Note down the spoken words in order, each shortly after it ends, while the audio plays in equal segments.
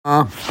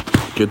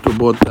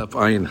Ketubot Daf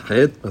Ayin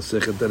Het,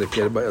 Masechet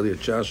dedicated by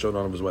Eliyahu, shown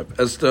on his wife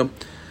Esther.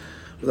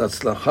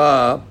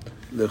 V'atzlacha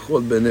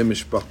lechol bnei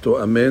mishpachto,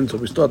 amen. So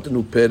we start the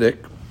new perek.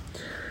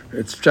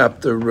 It's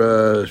chapter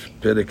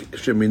perek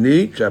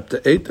Shemini, chapter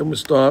 8, and we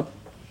start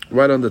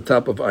right on the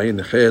top of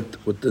Ayin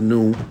Het with the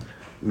new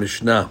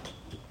Mishnah.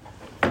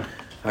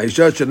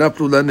 Haisha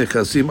shenaflu la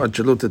nechasim ad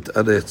shelo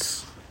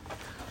tet'aretz.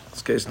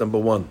 It's case number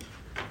 1.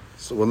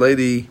 So a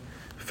lady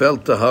fell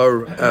to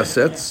her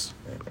assets.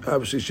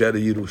 Obviously, she had a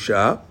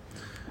Yerusha,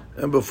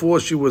 and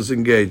before she was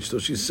engaged, so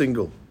she's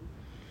single.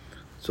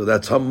 So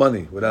that's her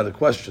money, without a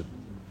question.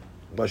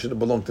 Why should it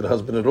belong to the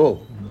husband at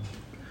all?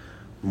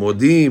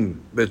 Modim,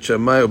 Bet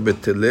Shammai or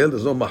Bet Hillel.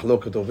 There's no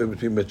mahlokat over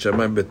between Bet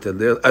Shammai and Bet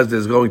Hillel, as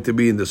there's going to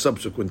be in the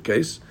subsequent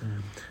case.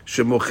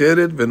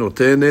 Shemocheret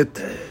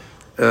venotenet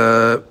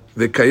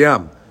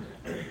v'kayam.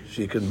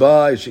 She can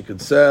buy, she can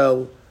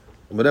sell,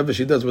 and whatever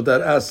she does with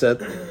that asset,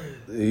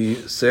 the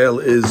sale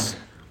is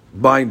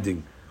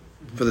binding.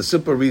 For the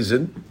simple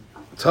reason,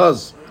 it's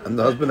hers, and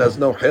the husband has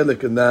no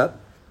helik in that,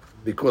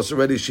 because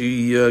already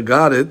she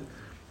got it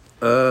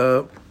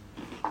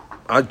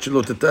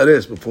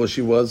before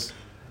she was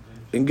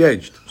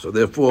engaged. So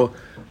therefore,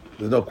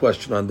 there's no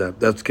question on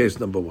that. That's case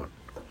number 1.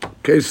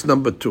 Case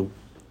number 2.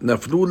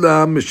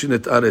 Naflula mishinet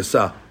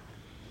aresa.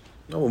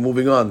 Now we're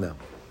moving on now.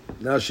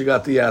 Now she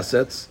got the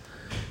assets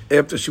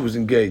after she was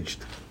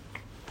engaged.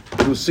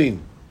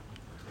 Rusin.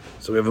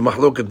 So we have a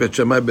mahloket Bet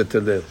Shammai Bet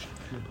Hillel.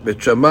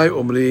 Bet Shammai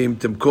omrim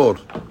timkor.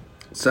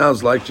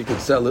 Sounds like she can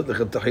sell it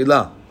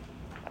lechatahila.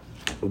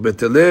 Bet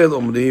Hillel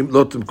omrim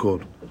lo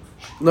timkor.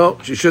 No,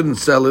 she shouldn't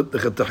sell it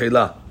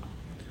lechatahila.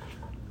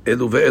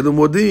 Elu ve'elu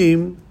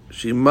modim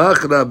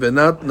shimachra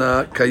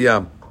benatna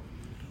kayam,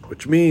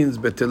 which means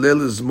Bet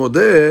Hillel is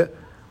modeh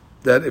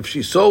that if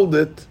she sold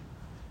it,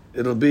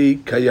 it'll be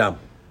kayam.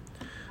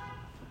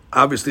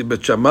 Obviously,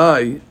 Bet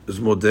Shammai is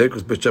modeh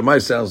because Bet Shammai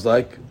sounds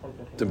like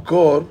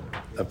timkor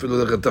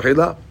afilu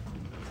lechatahila.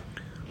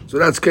 So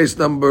that's case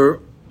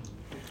number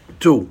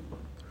 2.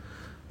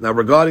 Now,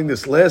 regarding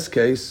this last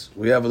case,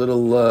 we have a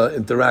little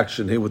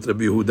interaction here with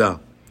Rabbi Yehuda.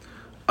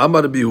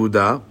 Amar Rabbi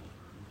Yehuda,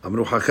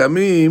 Amru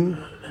Hachamim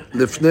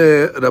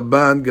lifnei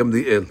Rabban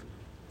Gamliel.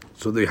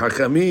 So the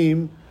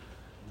Hachamim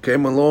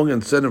came along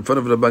and said in front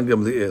of Rabban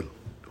Gamliel,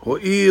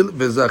 Ho'il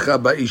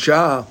v'zacha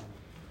ba'isha.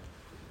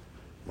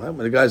 When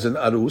the guy's in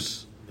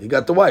Arus, he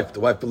got the wife. The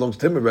wife belongs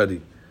to him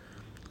already.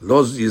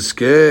 Loz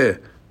yizkeh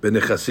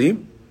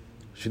b'nechasim.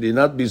 Should he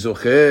not be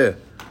zocher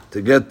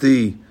to get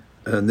the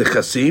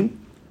nechasim?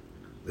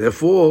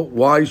 Therefore,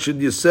 why should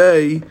you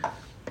say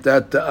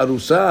that the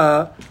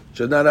arusa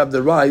should not have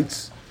the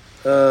rights?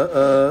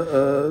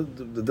 The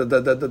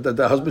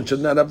husband should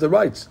not have the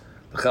rights.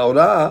 The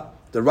chaura,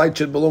 the right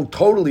should belong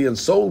totally and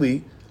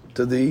solely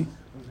to the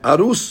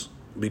arus,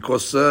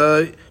 because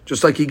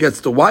just like he gets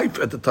the wife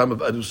at the time of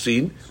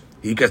arusin,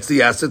 he gets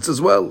the assets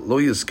as well. Lo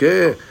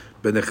yizkeh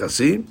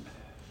benechasim.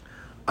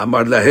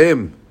 Amar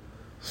lahem.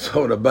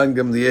 So Rabban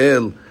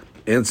Gamliel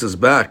answers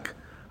back,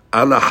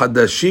 Ala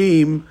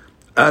hadashim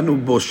anu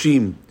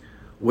boshim.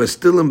 We're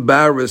still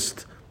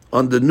embarrassed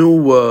on the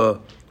new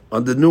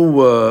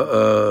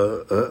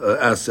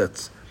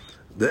assets.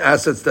 The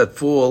assets that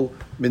fall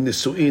min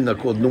nisu'in are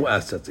called new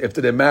assets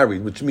after they're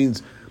married, which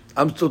means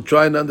I'm still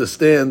trying to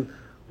understand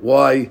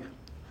why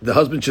the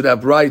husband should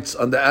have rights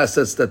on the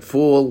assets that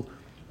fall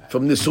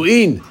from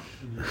nisu'in,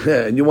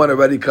 and you want to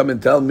already come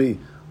and tell me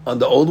on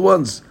the old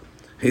ones.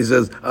 He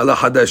says, Ala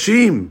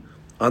hadashim,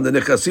 on the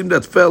nechasim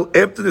that fell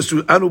after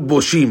the anu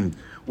boshim,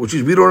 which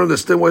is, we don't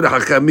understand why the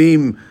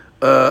hachamim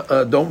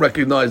don't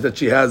recognize that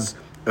she has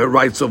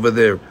rights over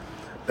there.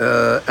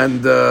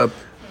 And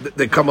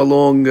they come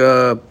along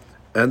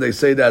and they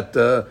say that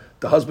the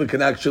husband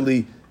can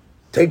actually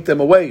take them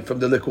away from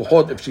the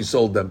likuhot if she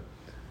sold them.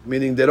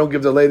 Meaning they don't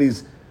give the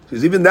ladies,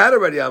 because even that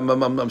already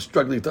I'm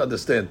struggling to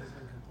understand.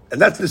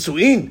 And that's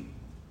nisu'in.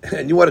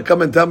 And you want to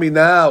come and tell me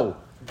now,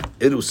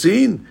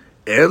 erusin?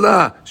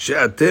 Ela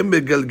she'atem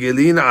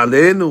begalgelin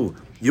alenu.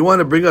 You want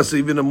to bring us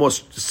even a more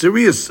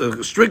serious,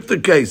 stricter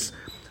case?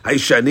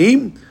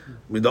 Haishanim,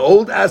 with the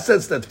old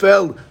assets that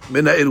fell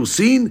mina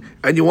erusin,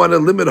 and you want to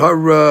limit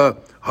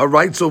her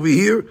rights over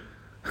here?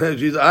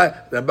 She's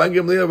Rabban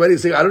Gamliel already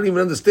saying, I don't even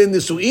understand the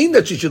su'in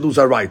that she should lose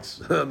her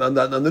rights on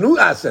the new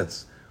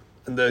assets,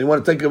 and you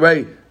want to take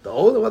away the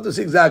old. I want to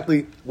see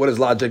exactly what his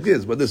logic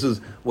is, but this is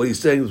what he's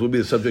saying. This will be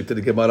the subject to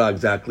the Gemara,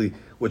 exactly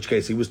which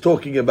case he was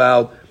talking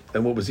about.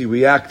 And what was he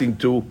reacting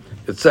to,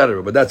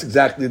 etc. But that's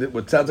exactly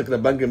what sounds like the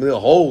Rabban Gamliel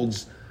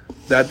holds,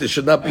 that there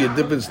should not be a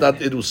difference, not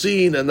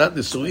irusin and not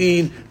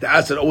nisuin. The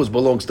asset always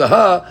belongs to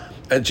her,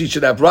 and she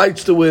should have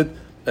rights to it,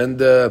 and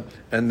then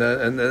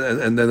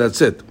that's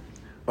it.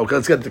 Okay,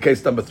 let's get to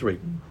case number 3.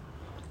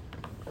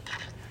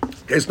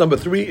 Case number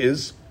 3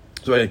 is,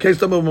 so case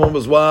number 1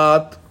 was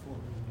what?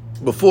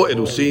 Before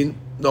irusin,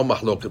 no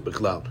mahloket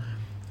bichlal.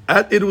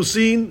 At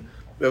irusin,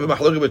 we have a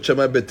mahloket Bet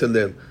Shammai Bet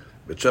Hillel.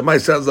 Bet Shammai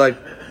sounds like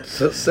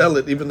sell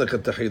it even the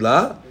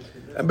katahila,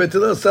 and Bet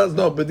Hillel says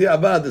no, but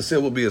the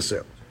sale will be a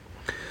sale.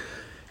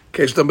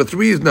 Case number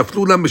 3 is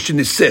naflula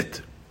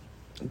mishiniset.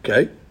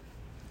 Okay,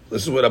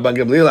 this is what Rabban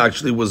Gamliel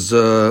actually was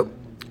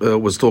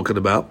talking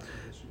about,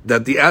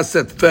 that the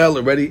asset fell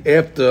already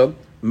after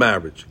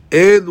marriage.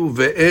 Elu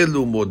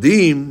ve'elu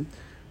modim,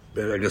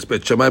 I guess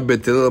Bet Shammai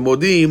Bet Hillel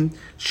modim,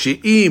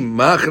 she'im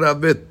machra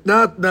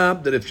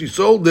vetnatna, that if she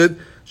sold it,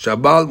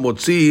 shabal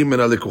motzi min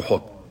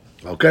halekuchot.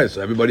 Okay,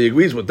 so everybody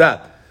agrees with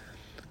that,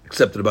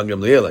 except Rabban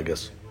Gamliel, I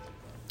guess.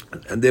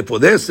 And therefore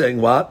they're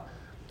saying what?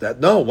 That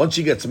no, once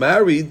she gets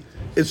married,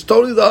 it's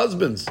totally the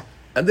husband's.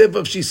 And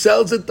therefore if she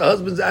sells it, the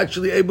husband's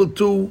actually able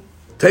to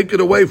take it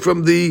away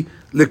from the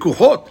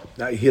lekuchot.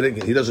 Now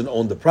he doesn't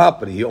own the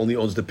property, he only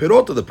owns the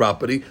perot of the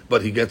property,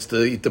 but he gets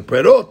to eat the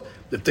perot.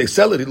 If they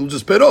sell it, he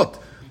loses perot.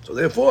 So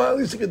therefore, at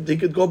least he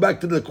could go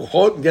back to the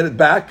lekuchot and get it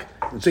back,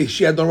 and say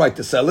she had no right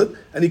to sell it,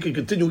 and he could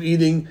continue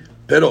eating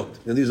perot.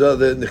 And these are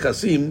the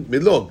nechasim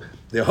midlog.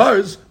 They're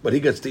hers, but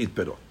he gets to eat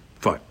perot.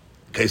 Fine.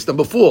 Case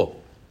number 4.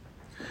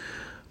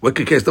 What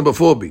could case number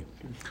 4 be?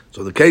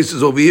 So the case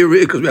is over here,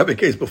 because we have a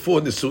case before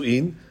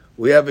Nisu'in,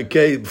 we have a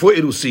case before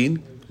Irusin,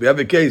 we have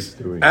a case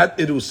at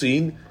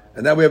Irusin,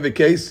 and now we have a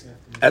case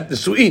at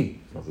Nisu'in.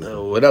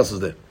 What else is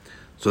there?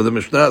 So the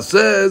Mishnah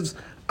says,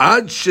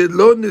 Ad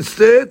shelo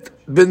niset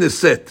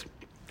b'niset.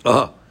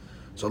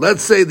 So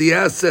let's say the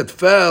asset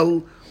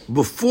fell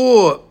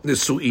before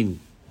Nisu'in,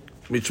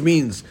 which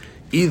means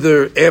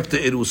either after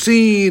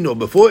Irusin or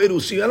before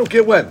Irusin, I don't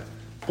care when.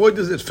 Point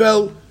is, it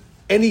fell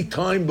any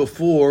time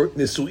before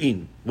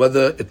Nisu'in,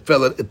 whether it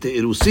fell at the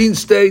Irusin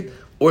state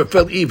or it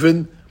fell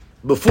even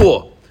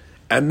before.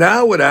 And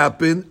now what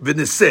happened?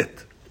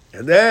 V'niset.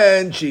 And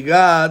then she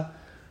got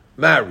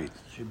married.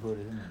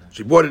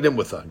 She brought it in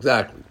with her,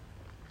 exactly.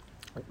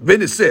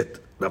 V'niset.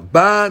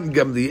 Rabban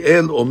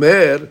Gamliel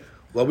Omer,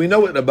 well, we know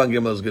what Rabban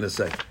Gamliel is going to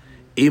say.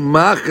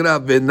 Imachra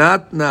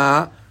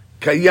v'natna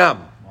kayam.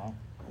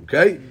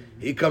 Okay?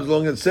 He comes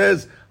along and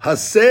says,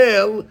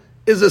 Hasel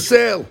is a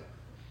sale.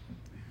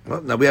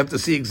 Well, now we have to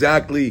see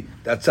exactly,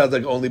 that sounds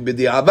like only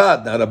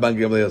b'di'avad, now Rabban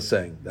Gamliel is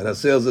saying. That a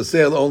sale is a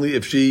sale only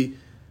if she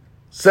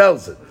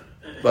sells it.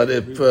 But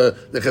if the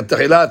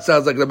Chatahilat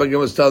sounds like Rabban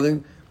Gamliel is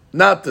telling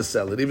not to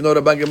sell it, even though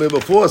Rabban Gamliel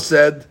before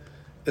said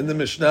in the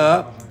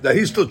Mishnah that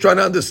he's still trying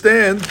to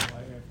understand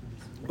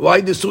why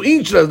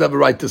Nisu'in should have a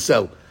right to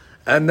sell.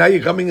 And now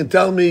you're coming and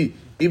telling me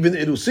even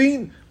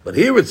Irusin, but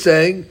here it's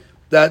saying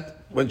that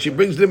when she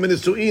brings them in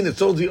Nisu'in,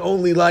 it's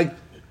only like,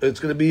 it's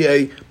going to be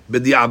a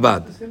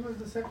b'di'avad. The same as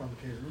the second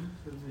case, no?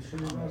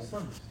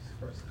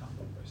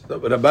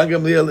 But Rabban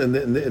Gamliel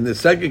in the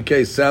second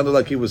case sounded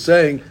like he was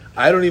saying,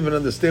 I don't even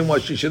understand why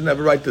she shouldn't have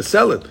a right to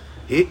sell it.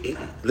 Here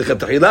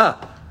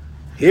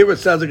it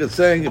sounds like it's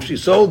saying if she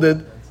sold it,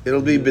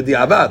 it'll be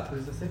b'di'avad.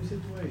 It's the same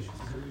situation.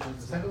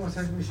 The second one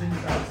says Mishin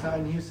Ta'asa,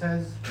 and he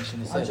says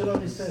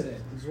Achelon said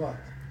it. It's what?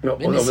 No,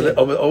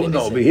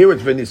 over here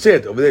it's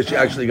v'niset. Over there she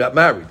actually got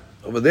married.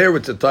 Over there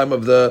it's the time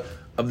of the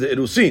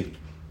Irusin.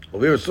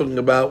 Over here it's talking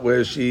about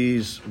where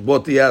she's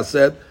bought the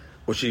asset,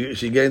 or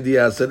she gained the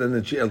asset, and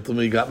then she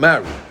ultimately got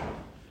married.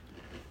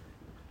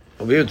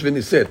 Over here it's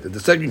v'niset. The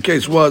second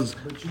case was...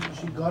 But she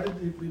got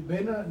it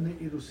bena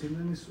Irusin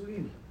and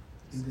Nisuin,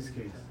 in this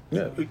case.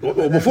 Yeah,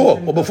 or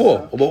before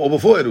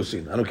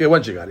Irusin. I don't care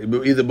when she got it.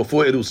 Either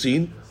before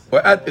Irusin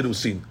or at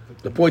Irusin.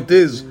 The point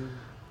is,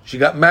 she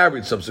got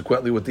married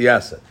subsequently with the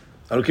asset.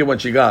 I don't care when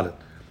she got it.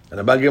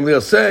 And Rabban Gamliel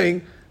is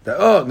saying that,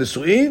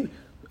 Nisuin,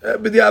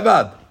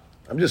 b'di'avad.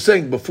 I'm just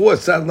saying, before it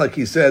sounded like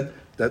he said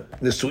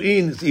that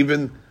Nisuin is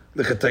even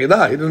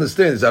l'chatayla. He didn't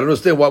understand. He said, I don't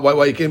understand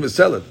why you came to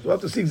sell it. We'll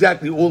have to see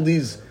exactly all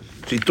these,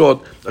 she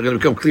thought, are going to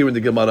become clear in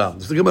the Gemara.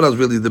 The Gemara is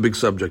really the big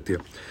subject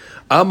here.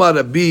 Amar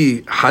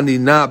Rabbi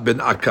Hanina ben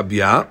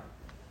Akabya.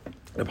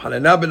 Rabbi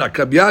Hanina ben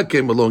Akabya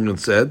came along and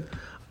said,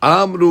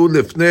 Amru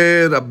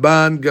lifnei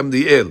Rabban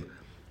Gamliel.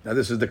 Now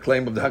this is the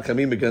claim of the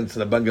Hakamim against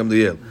Rabban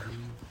Gamliel.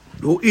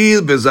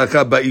 Hu'il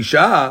bezaka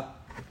ba'isha,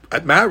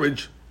 at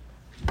marriage,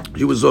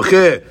 he was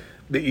zocheh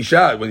the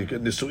isha, when you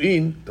get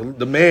nisu'in,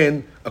 the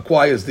man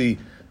acquires the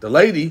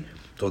lady,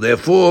 so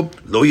therefore,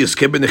 lo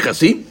yizkeh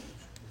b'nechasim.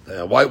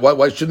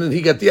 Why shouldn't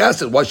he get the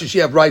asset? Why should she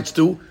have rights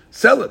to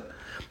sell it?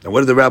 And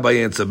what did the rabbi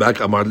answer back?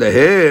 Amar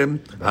lehem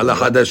ala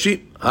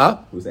hadashim.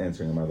 Who's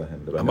answering Amar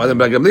lehem? Amar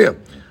lehem Gamliel.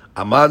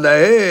 Amar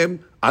lehem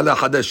ala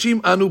hadashim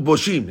anu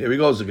boshim. Here he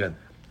goes again.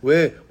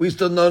 We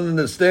still don't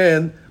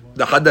understand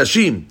the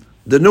hadashim,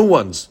 the new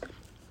ones.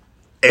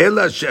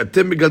 Ela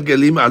she'atem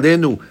megalgalim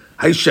alenu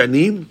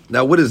hayshanim.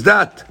 Now what is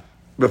that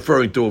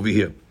referring to over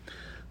here?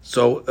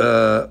 So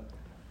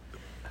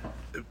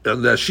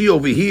Rashi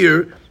over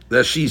here,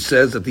 Rashi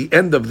says at the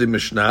end of the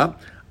Mishnah,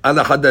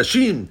 ala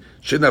hadashim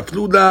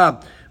shenaflu la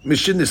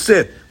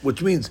mishiniset,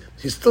 which means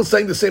he's still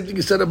saying the same thing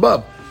he said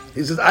above.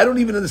 He says, I don't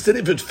even understand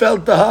if it fell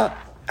to her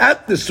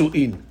at the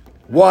su'in,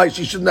 why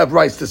she shouldn't have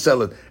rights to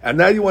sell it. And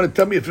now you want to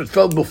tell me if it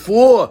fell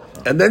before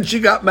and then she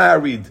got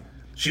married,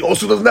 she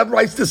also doesn't have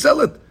rights to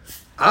sell it.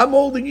 I'm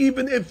holding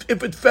even if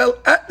it fell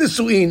at the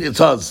su'in, it's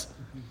hers.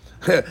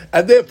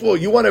 And therefore,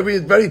 you want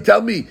to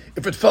tell me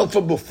if it fell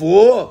from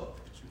before,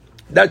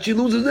 that she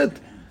loses it?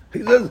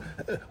 He says,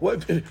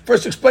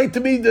 first explain to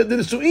me the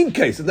Nisu'in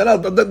case, and then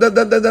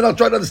I'll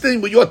try to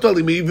understand what you're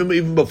telling me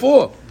even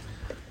before.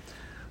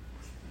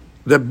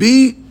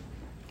 Rabbi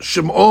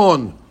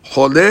Shimon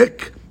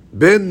holek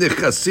ben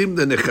nechasim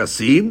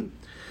lenechasim.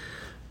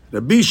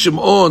 Rabbi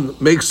Shimon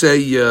makes a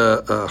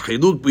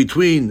chiluk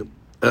between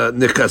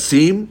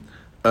nechasim.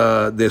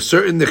 There's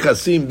certain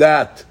nechasim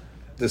that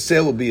the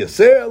sale will be a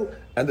sale,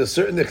 and there's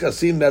certain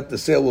nechasim that the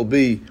sale will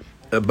be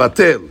a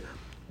batel.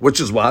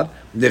 Which is what?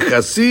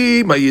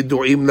 Nechasim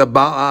hayidu'im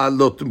laba'al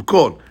lo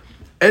timkor.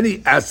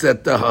 Any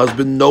asset the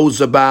husband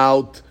knows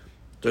about,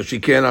 so she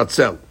cannot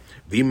sell.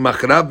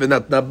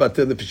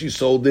 If she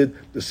sold it,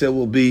 the sale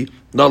will be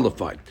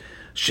nullified.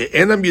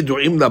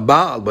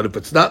 But if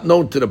it's not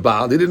known to the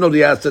Baal, he didn't know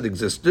the asset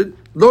existed,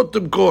 lo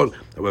timkor.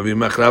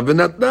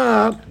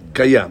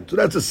 So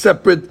that's a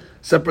separate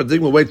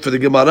thing. We'll wait for the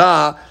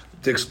Gemara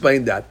to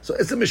explain that. So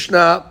it's a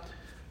Mishnah.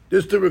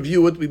 Just to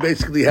review it, we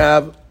basically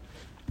have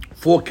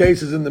 4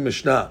 cases in the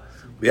Mishnah.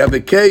 We have a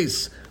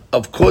case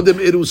of Kodem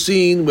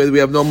Irusin, where we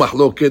have no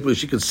mahloket, where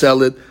she can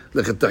sell it,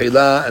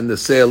 lechatahila, and the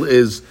sale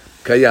is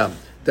kayam.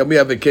 Then we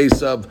have a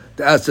case of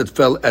the asset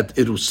fell at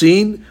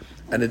Irusin,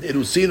 and at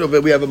Irusin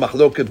over we have a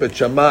mahloket Bet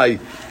Shammai,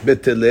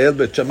 Bet Hillel.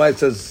 Bet Shammai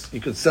says you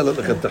can sell it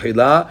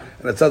lechatahila,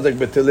 and it sounds like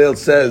Bet Hillel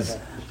says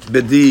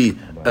Bedi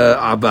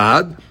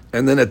Abad.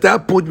 And then at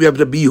that point we have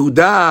the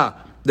Yehuda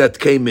that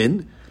came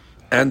in,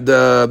 and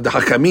the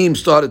Hakamim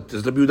started.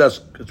 It's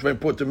very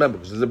important to remember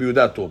because there's the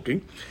Yehuda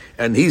talking,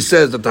 and he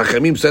says that the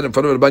Hakamim said in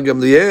front of Rabban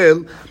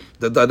Gamliel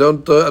that I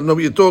don't know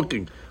what you're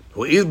talking.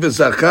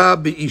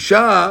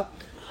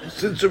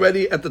 Since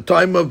already at the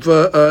time of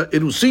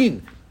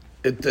Irusin,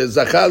 it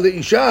Zachah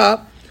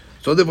leisha,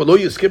 so therefore lo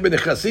yiskim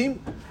b'nechasim.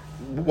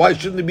 Why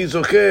shouldn't he be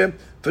zocheh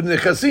for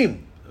nechasim?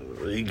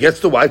 He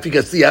gets the wife, he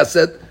gets the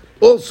asset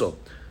also.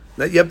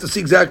 Now you have to see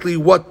exactly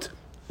what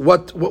they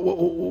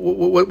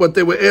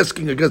were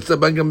asking against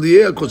Rabban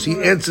Gamliel, because he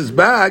answers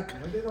back.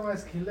 Why they don't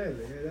ask Hillel?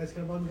 They ask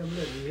Rabban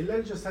Gamliel.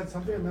 Hillel just had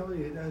something, and now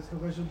he asked a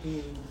question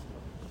to.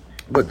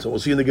 But so we'll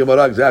see in the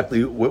Gemara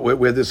exactly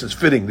where this is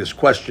fitting, this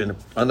question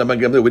on Rabban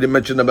Gamliel. We didn't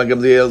mention Rabban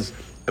Gamliel's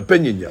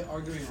opinion yet. They're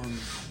arguing on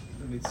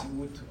the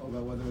Mitziut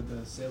about whether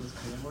the sale is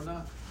Kayam or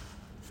not.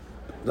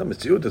 No,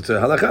 Mitziut, it's a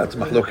halakha, it's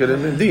mahloket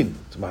in din.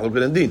 It's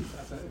mahloket in din.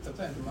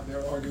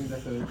 They're arguing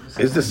that the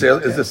Is the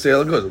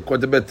sale good?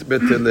 According to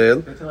Bet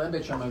Hillel. Bet Hillel and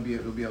Bet Shammai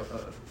will be a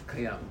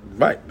Kayam.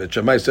 Right, Bet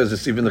Shammai says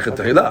it's even the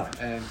chetahila.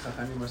 And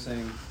Chachamim are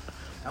saying,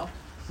 out?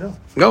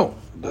 No,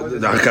 the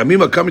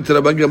Hakamim are coming to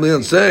Rabban Gamliel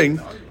and saying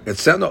it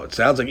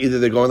sounds like either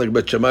they're going like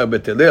Bet Shammai or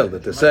Bet Hillel,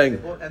 that they're saying. They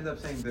both end up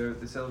saying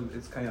the sale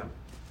is Kayam.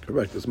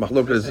 Correct. It's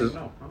mahloket.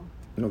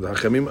 No, the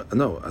Hakamim.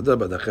 No, the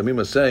Hakamim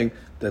are saying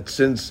that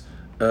since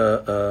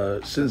at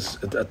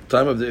the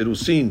time of the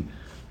Irusin,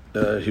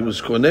 he was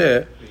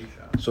koneh,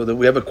 so that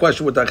we have a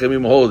question with the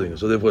Hakamim holding.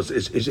 So therefore,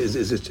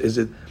 is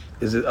it?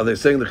 Are they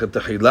saying the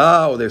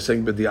chetahila or are they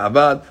saying b'di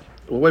avad?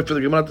 We'll wait for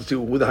the Gemara to see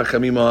who the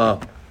Hakamim are,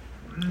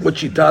 what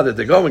shita that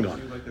they're going on.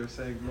 Like they're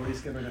saying,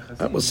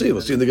 We'll see.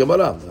 We'll see in the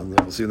Gemara. How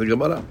is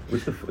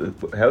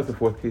the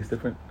 4th case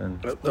different? No,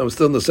 we're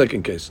still in the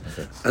 2nd case.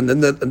 Okay. And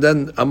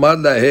then Amar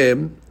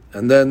Lahem,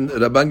 and then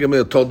Rabban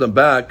Gamliel told them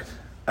back,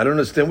 I don't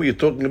understand what you're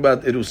talking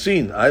about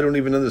Irusin. I don't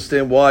even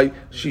understand why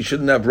she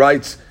shouldn't have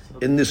rights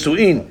in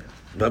Nisu'in.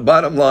 But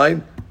bottom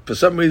line, for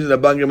some reason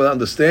Rabban Gamliel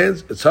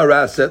understands it's her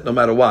asset no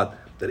matter what.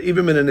 That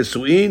even in a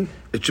Nisu'in,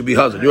 it should be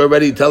husband. You're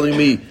already telling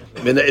me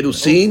in a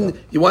Irusin,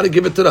 you want to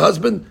give it to the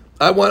husband?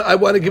 I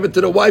want to give it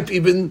to the wife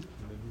even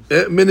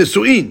min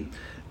Nisu'in.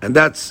 And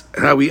that's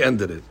how we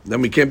ended it.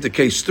 Then we came to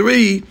case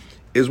 3,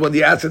 is when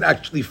the asset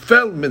actually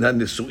fell min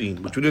ha-nisu'in,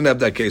 which we didn't have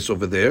that case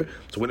over there.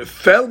 So when it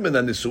fell min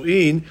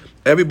ha-nisu'in,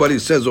 everybody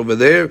says over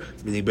there,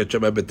 meaning Bet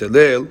Shammai Bet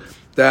Hillel,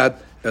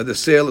 that the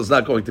sale is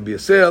not going to be a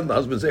sale. The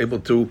husband's able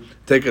to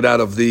take it out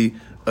of the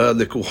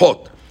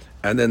kuhot.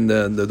 And then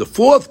the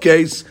 4th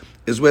case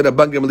is where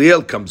Rabban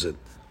Gamliel comes in.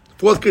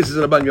 The 4th case is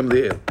Rabban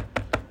Gamliel.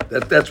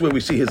 That's where we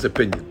see his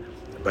opinion.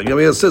 Rabban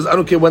Gamliel says, I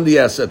don't care when the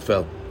asset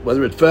fell,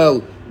 whether it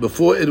fell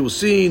before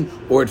Irusin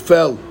or it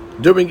fell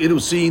during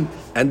Irusin,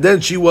 and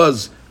then she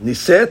was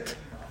niset,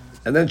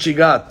 and then she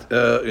got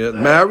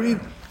married.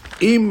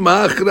 Im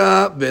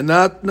machra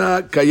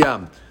venatna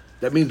kayam.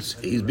 That means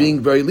he's being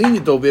very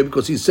lenient over here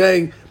because he's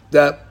saying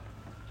that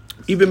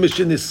even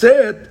mishin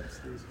niset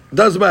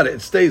doesn't matter;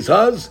 it stays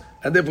hers,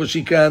 and therefore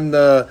she can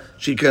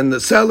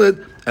sell it,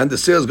 and the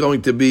sale is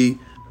going to be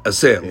a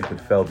sale. If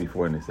it fell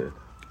before niset.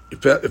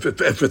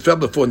 If it fell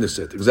before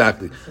niset,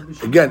 exactly.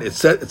 Again, it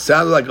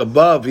sounded like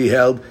above he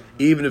held,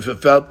 even if it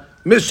fell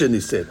mission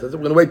niset. We're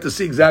going to wait to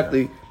see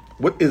exactly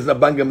what is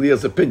Rabban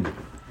Gamliel's opinion.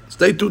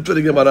 Stay tuned for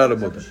the Gemara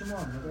about that.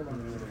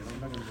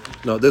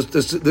 No,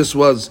 this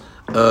was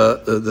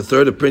the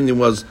 3rd opinion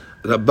was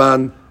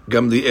Rabban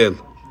Gamliel,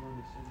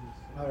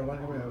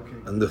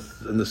 and the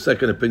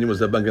 2nd opinion was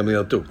Rabban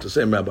Gamliel too. It's the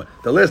same rabbi.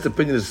 The last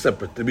opinion is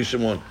separate. Rabbi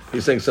Shimon,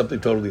 he's saying something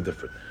totally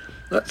different.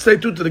 Stay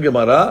tuned to the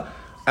Gemara.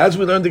 As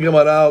we learn the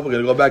Gemara, we're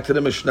going to go back to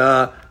the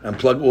Mishnah and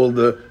plug all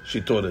the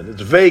Shitot in.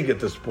 It's vague at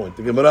this point.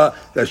 The Gemara,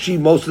 that she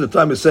most of the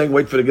time is saying,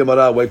 wait for the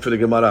Gemara.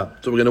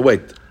 So we're going to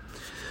wait.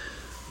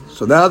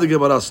 So now the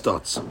Gemara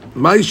starts.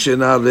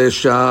 Maishena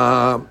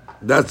Resha,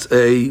 that's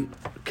a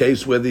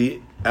case where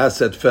the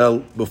asset fell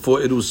before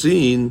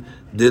Irusin,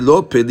 de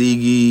lo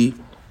peligi.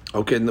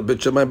 Okay, and the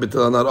Bet Shammai and Bet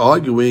Hillel are not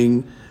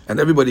arguing, and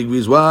everybody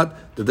agrees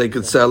what? That they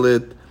can sell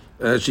it,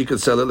 she can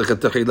sell it like a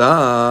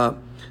techila.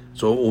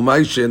 So,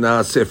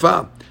 umayshena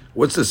sefa.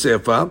 What's the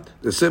sefa?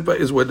 The sefa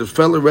is where it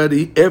fell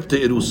already after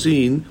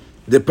Irusin,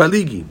 the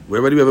paligi. We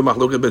already have a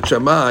machloket Bet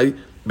Shammai,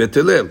 Bet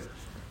Hillel.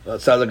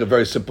 That sounds like a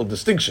very simple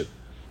distinction.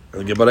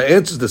 And the Gemara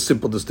answers the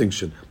simple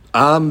distinction.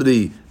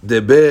 Amri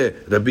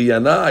debe Rabbi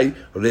Yanai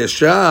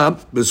resha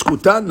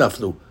b'schutan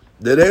naflu.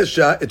 The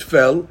resha, it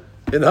fell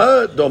in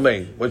her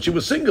domain when she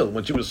was single.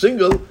 When she was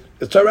single,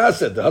 it's her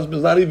asset. The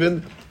husband's not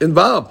even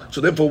involved, so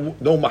therefore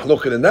no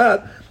machloket in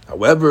that.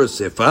 However,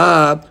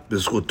 sefa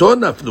b'schuton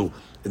naflu.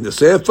 In the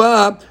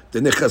sefa, the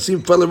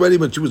nechasim fell already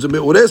when she was a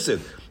me'ureset,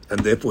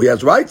 and therefore he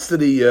has rights to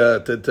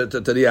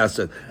the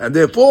asset, and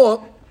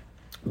therefore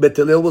Bet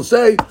Hillel will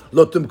say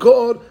lo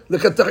timkor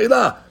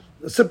lekatachila.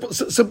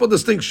 Simple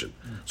distinction.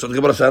 So the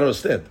Gemara says, I don't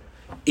understand.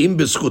 Im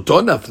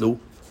b'schuton naflu.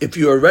 If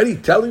you're already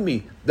telling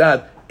me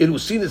that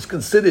Irusin is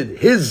considered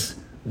his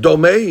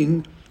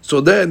domain, so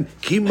then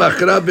ki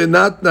machra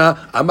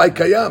v'natna amay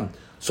kayam.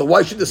 So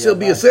why should the sale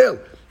be a sale?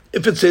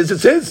 If it's his,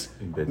 it's his.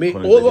 I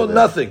mean, all or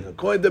nothing.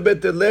 According to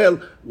Bet Hillel,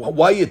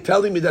 why are you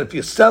telling me that if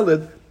you sell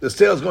it, the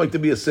sale is going to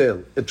be a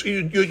sale?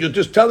 You're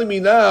just telling me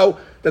now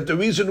that the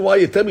reason why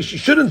you tell me she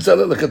shouldn't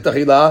sell it like a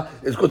tahila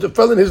is because it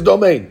fell in his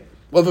domain.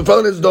 Well, if it fell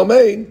in his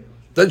domain,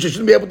 then she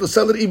shouldn't be able to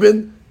sell it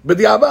even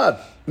b'di'avad.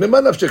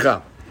 Mimma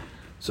nafshecha.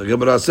 So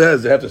Gemara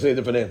says they have to say a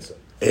different answer.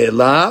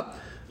 Ela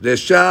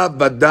resha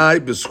vadai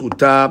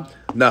b'schuta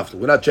naflu.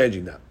 We're not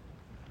changing that.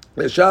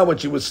 Resha, when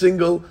she was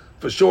single,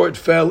 for sure it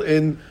fell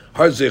in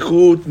her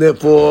zechut.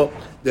 Therefore,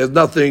 there's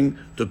nothing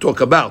to talk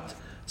about.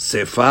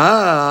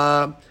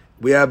 Sefa,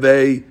 we have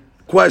a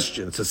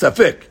question. It's a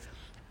safek.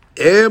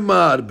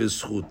 Emar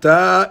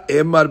b'schuta,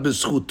 emar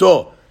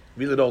b'schuto.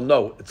 Really don't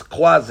know. It's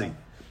quasi.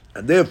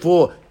 And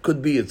therefore,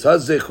 could be it's her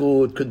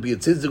zechut, could be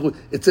it's his zechut.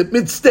 It's a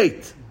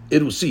mid-state,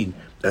 Irusin.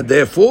 And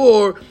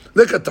therefore,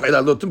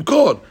 lekatayla lo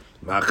timkor.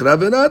 Machra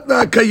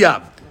v'natna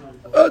kayam.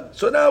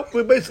 So now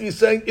we're basically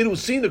saying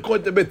Irusin,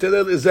 according to Bet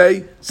Hillel, is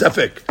a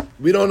safek.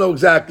 We don't know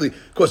exactly,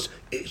 because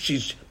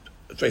she's,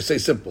 if I say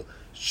simple,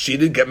 she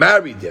didn't get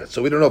married yet,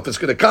 so we don't know if it's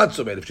going to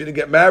consummate. If she didn't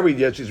get married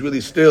yet, she's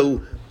really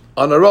still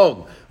on her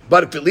own.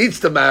 But if it leads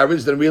to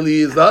marriage, then really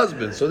he is the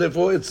husband. So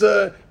therefore, it's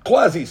a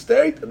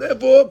quasi-state, and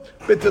therefore,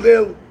 Bet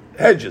Hillel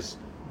hedges.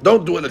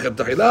 Don't do it like a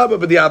tahila,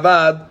 but the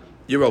abad,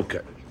 you're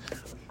okay.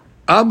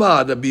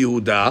 Amar Rabbi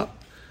Yehuda.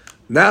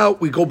 Now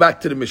we go back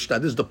to the Mishnah.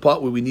 This is the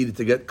part where we needed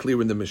to get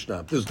clear in the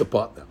Mishnah. This is the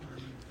part now.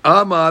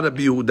 Amar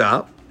Rabbi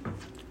Yehuda.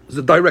 This is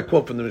a direct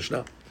quote from the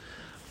Mishnah.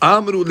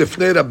 Amru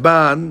lifnei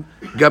Rabban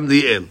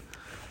Gamliel.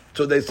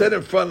 So they said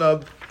in front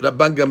of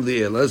Rabban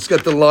Gamliel. Let's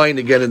get the line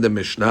again in the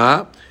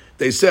Mishnah.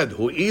 They said,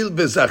 Hu'il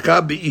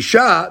v'zacha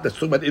bi'isha, that's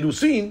talking about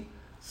Irusin,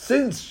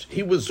 since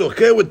he was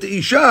zocher with the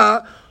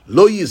Isha,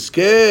 lo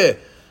yizkeh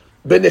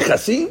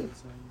benechasim.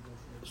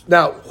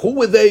 Now, who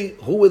were they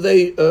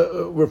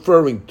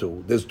referring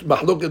to? There's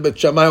Mahloket Bet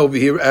Shammai over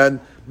here and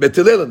Bet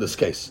Hillel in this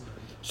case.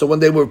 So when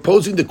they were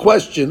posing the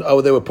question,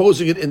 or they were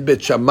posing it in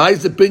Bet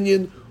Shammai's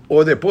opinion,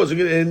 or they're posing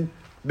it in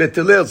Bet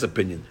Hillel's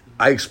opinion.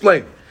 I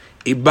explain.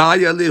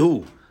 Ibaya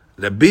lehu,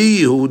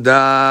 Rabbi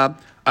Yehuda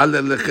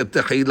ala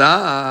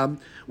lechetechila,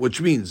 which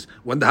means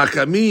when the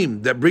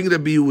Hakamim that bring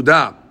Rabbi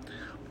Yehuda,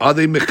 are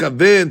they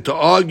mechaven to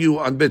argue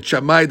on Bet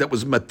Shammai that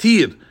was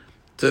matir,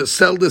 to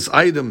sell this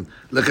item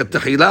like a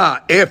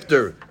tahila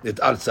after it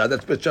arsa?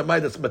 That's Bet Shammai,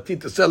 that's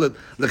matir to sell it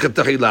like a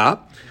tahila.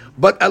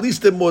 But at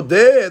least the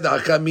modeh, the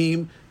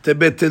Hakamim, to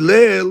Bet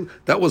Hillel,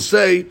 that will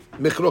say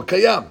mechro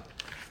kayam.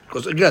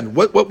 Because again,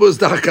 what was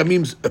the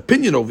Hakamim's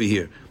opinion over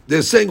here?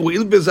 They're saying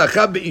U'il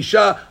bezacha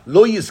be'isha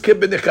lo yizkeh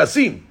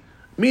benechasim.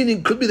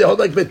 Meaning, could be the whole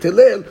like Bet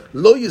Hillel,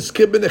 lo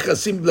yizkeh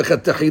benechasim like a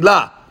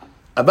tahila.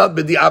 About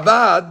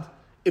b'di'avad,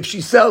 if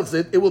she sells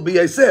it, it will be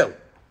a sale.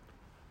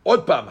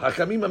 Odpam,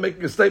 Hakamim are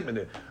making a statement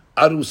here.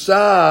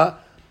 Arusa,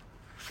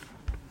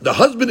 the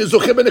husband is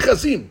zocher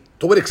benechasim.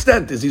 To what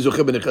extent is he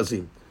zocher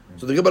benechasim?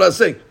 So the Gemara is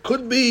saying,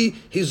 could be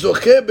he's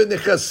zocher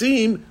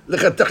benechasim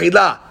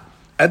lechatachila,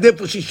 and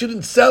therefore she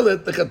shouldn't sell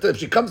it. If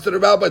she comes to the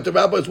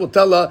rabbis will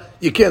tell her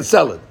you can't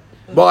sell it.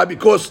 Why?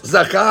 Because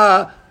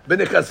zakah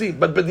benechasim.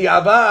 But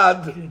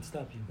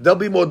b'di'avad, there'll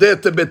be more there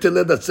to Bet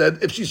Hillel that said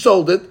if she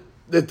sold it,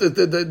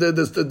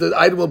 the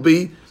item will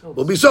be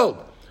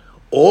sold.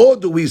 Or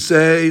do we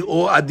say,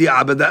 or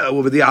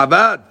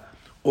b'di'avad,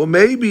 or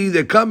maybe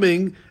they're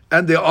coming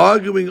and they're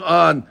arguing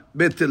on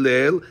Bet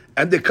Hillel,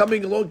 and they're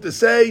coming along to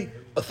say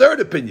a third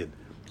opinion,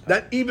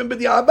 that even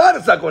b'di'avad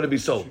it's not going to be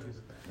sold.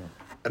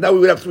 And now we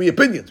would have three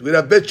opinions. We'd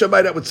have Bet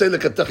Shammai that would say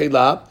like a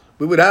tahila.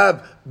 We would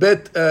have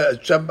Bet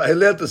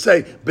Hillel to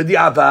say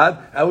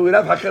b'di'avad, and we would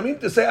have Hakamim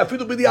to say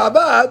afidu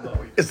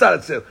b'di'avad. It's not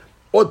a sale.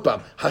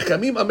 Odpam,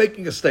 Hakamim are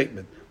making a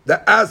statement.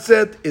 The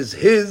asset is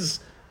his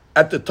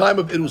at the time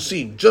of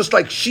Irusin, just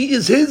like she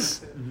is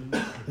his.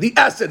 The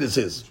asset is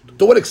his.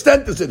 To what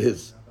extent is it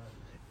his?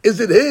 Is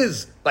it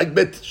his, like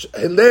Bet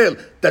Hillel,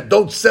 that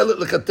don't sell it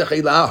like a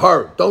techila,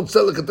 her, don't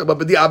sell it like a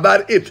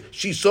techila, if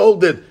she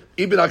sold it,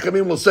 Ibn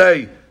Hakamim will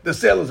say, the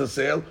sale is a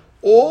sale,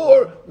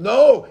 or,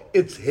 no,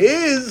 it's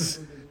his,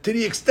 to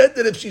the extent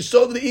that if she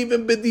sold it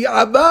even b'di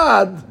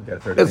abad,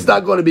 it's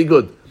not going to be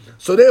good.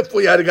 So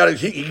therefore, he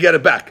can get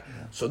it back.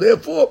 So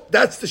therefore,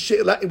 that's the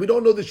she'ela, and we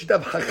don't know the shita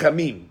of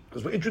Hakamim,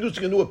 because we're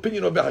introducing a new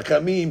opinion of the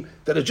Hakamim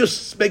that is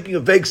just making a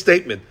vague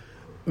statement.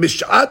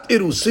 Mish'at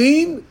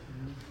irusin,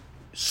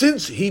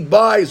 since he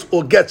buys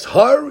or gets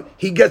her,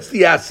 he gets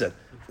the asset.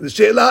 The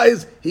she'ela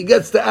is, he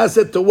gets the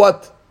asset to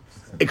what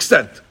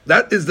extent?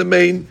 That is the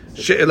main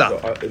she'ela.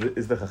 So,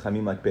 is the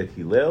Chachamim like Bet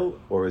Hillel,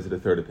 or is it a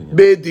third opinion?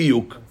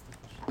 Bediuk.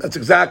 That's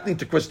exactly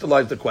to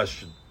crystallize the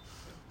question.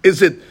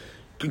 Is it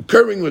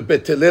concurring with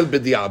Bet Hillel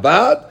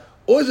b'di'abad,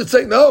 or is it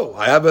saying, no,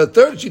 I have a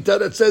third shita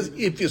that says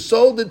if you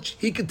sold it,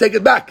 he can take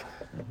it back?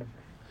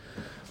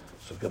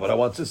 So what I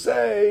want to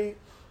say,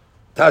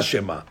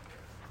 Tashema,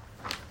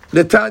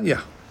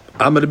 Netanya,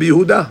 Amar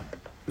Yehuda.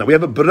 Now we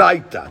have a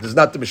Braita. This is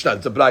not the Mishnah,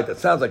 it's a Braita. It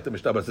sounds like the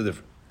Mishnah, but it's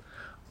different.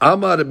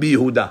 Amar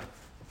Yehuda,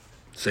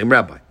 same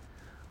rabbi.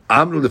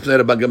 Amru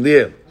Lefnei Rabban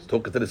Gamliel, it's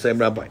talking to the same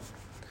rabbi.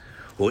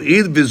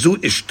 Ho'id vizu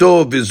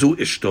ishto, vizu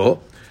ishto.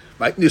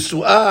 Right,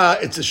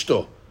 Nisu'ah, it's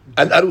ishto.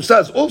 And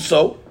Arusa is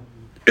also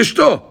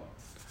ishto.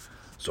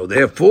 So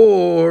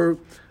therefore,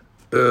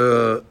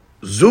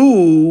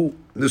 Zu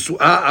Nisu'ah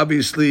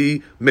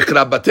obviously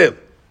Mikra Batel.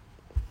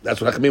 That's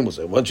what Hakamim will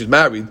say. Once she's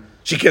married,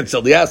 she can't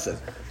sell the asset.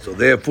 So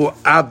therefore,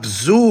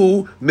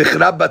 Abzu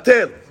Mikra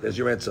Batel. There's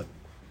your answer.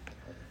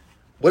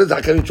 What is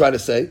Hakamim trying to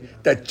say?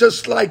 That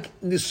just like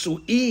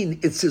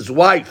Nisu'in, it's his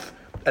wife,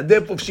 and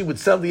therefore if she would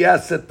sell the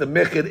asset, the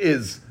Mechir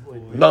is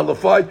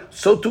nullified.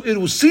 So to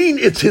Irusin,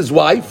 it's his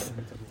wife,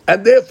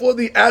 and therefore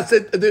the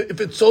asset, if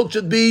it's sold,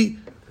 should be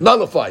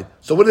nullified.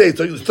 So what are they?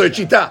 So it's third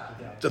shita.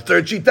 It's a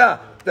third shita.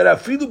 That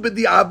afilu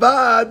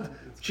b'di'abad,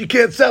 she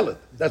can't sell it.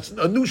 That's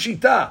a new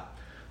shita.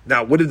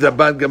 Now, what did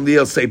Rabban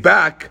Gamliel say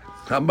back?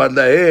 Hamad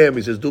lahem,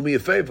 he says, do me a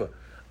favor.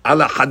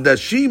 Ala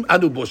hadashim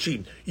anu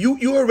boshim.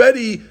 You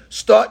already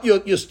start,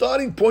 your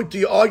starting point to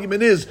your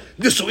argument is,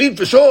 Nisu'in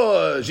for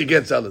sure, she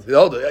can't sell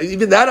it.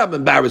 Even that I'm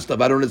embarrassed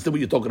of. I don't understand what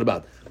you're talking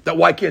about. That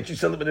why can't she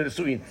sell it with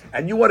Nisu'in?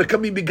 And you want to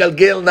come in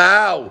Bigalgel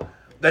now,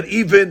 that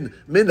even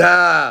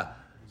minha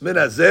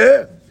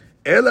zeh,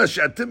 ela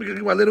she'atim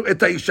megagim alenu et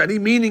ha'ishani,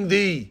 meaning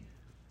the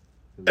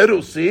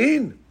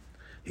Erusin.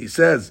 He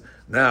says,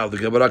 now the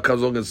Gemara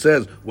comes along and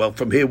says, well,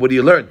 from here, what do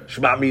you learn?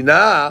 Shma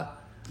mina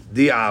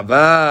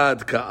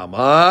di'avad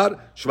ka'amar.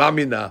 Shma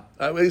mina.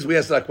 At least we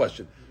answer that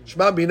question.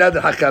 Shma mina,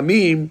 the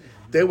Hakamim,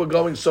 they were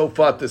going so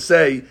far to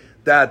say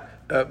that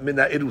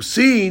mina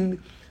Erusin,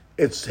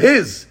 it's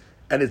his,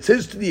 and it's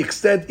his to the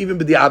extent, even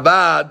with the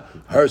abad,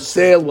 her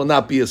sale will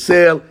not be a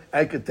sale,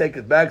 and can take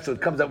it back. So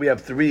it comes out we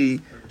have three.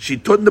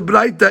 Shitut the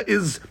Braita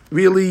is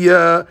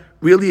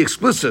really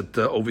explicit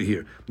over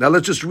here. Now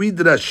let's just read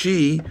the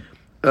Rashi.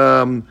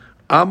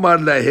 Amar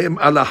lahem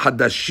ala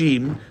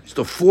hadashim. It's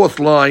the fourth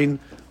line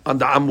on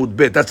the Amud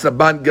Bet. That's the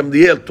Ban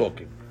Gamliel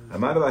talking.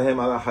 אמר להם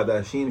על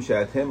החדשים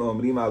שאתם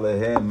אומרים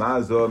עליהם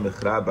מה זו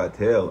מכרה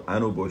בטל,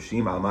 אנו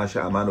בושים על מה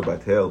שאמרנו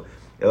בטל,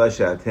 אלא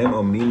שאתם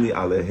אומרים לי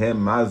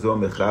עליהם מה זו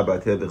מכרה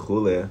בטל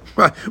וכולי.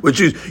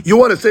 Which is, you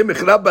want to say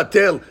מכרה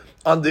בטל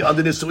on the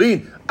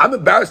Nisu'in. I'm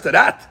embarrassed at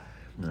that.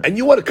 And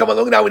you want to come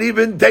along now and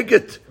even take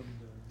it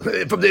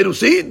from the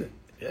Erusin?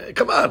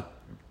 Come on.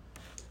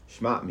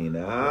 שמע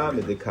מינה,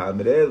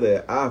 מדקאמרי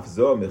לאף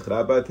זו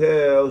מכרה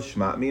בטל,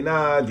 שמע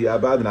מינה,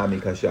 דיעבד נמי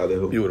קשה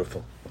להו.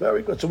 Beautiful.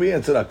 Very good. So we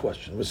answered that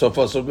question. So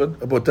far, so good.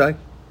 Abotai?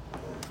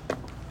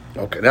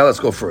 Okay, now let's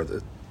go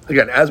further.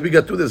 Again, as we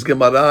get through this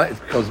Gemara, it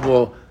becomes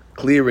more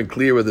clear and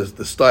clearer,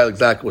 the style,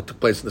 exactly what took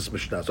place in this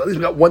Mishnah. So at least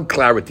we got one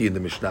clarity in the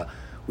Mishnah.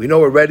 We know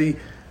already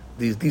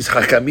these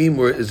Hakamim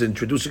is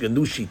introducing a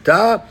new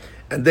Shita,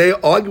 and they're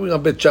arguing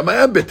on Bet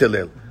Shammai and Bet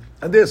Hillel.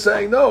 And they're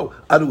saying, no,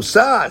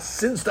 Arusa,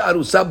 since the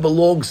Arusa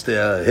belongs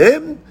to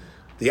him,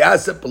 the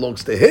asset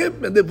belongs to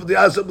him, and if the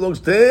asset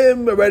belongs to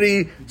him,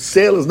 already,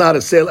 sale is not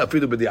a sale,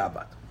 afidu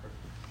b'di'abad.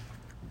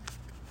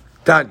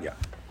 Tanya.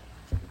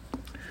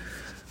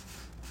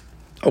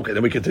 Okay,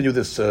 then we continue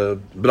this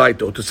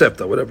Braita or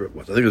Tosefta, whatever it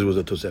was. I think it was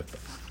a Tosefta.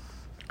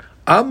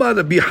 Amar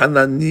Rabbi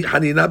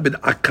Hanina bin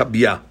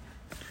Akabia.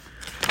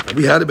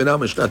 We had it in our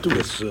Mishnah too,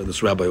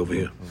 this rabbi over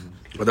here.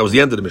 But that was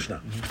the end of the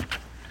Mishnah.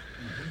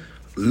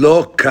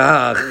 Lo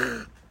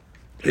kach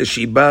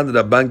heshiban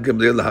Rabban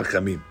Gamliel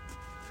hakamim.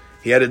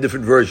 He had a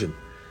different version.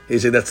 He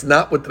said that's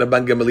not what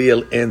Rabban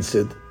Gamliel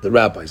answered the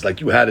rabbis, like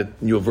you had it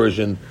in your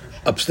version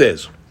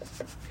upstairs.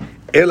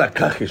 Ela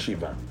kach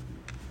heshiban.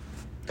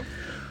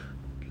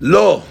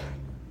 Lo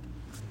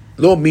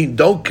mean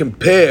don't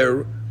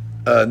compare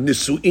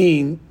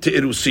nisu'in to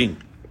irusin.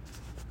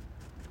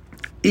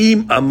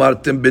 Im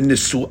amartem ben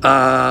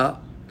nisu'ah.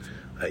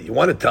 You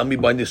want to tell me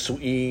by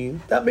nisu'in?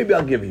 That maybe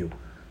I'll give you.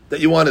 That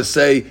you want to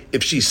say,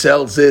 if she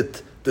sells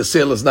it, the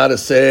sale is not a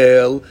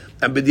sale,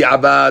 and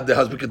b'di'abad, the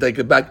husband can take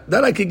it back.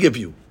 That I can give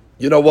you.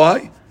 You know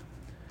why?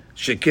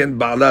 שכן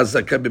בעלה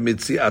זכה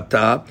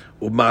במציאתה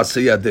ובמעשה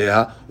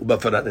ידיה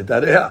ובהפרת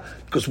נדריה.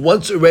 Because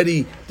once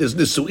already there's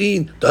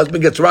nisu'in, the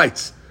husband gets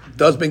rights.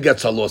 The husband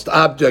gets her lost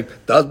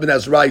object. The husband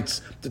has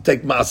rights to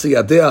take ma'aseh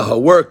yadeh, her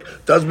work.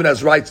 The husband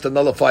has rights to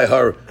nullify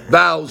her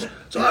vows.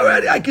 So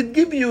already I can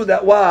give you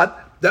that what?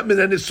 That min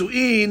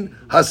nisu'in,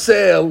 her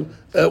sale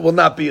will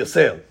not be a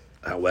sale.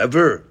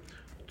 However,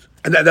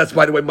 and that's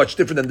by the way much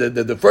different than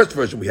the first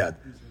version we had.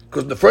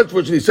 Because in the first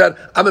version he said,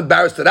 I'm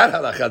embarrassed to that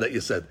halakha that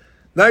you said.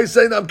 Now he's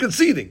saying, I'm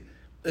conceding.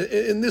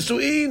 In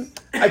nisu'in,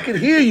 I can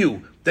hear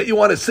you that you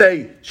want to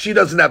say she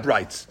doesn't have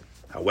rights.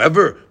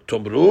 However,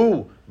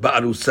 tomru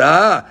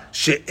ba'arusa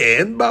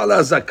she'en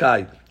ba'ala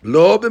zakai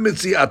lo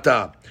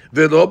b'metziata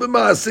velo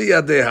b'ma'aseh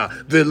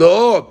yadeha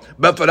velo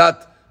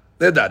b'farat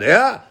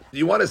nedareha. Do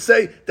you want to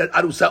say that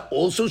arusa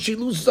also she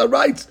loses her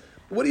rights?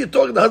 What are you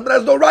talking? The husband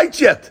has no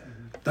rights yet.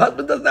 The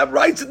husband doesn't have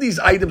rights in these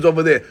items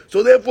over there.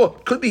 So therefore,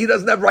 could be he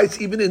doesn't have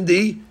rights even in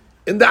the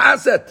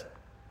asset.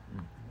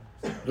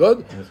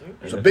 Good?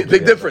 So big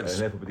difference.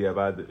 And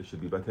therefore, it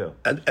should be batel.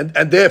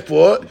 And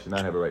therefore, she should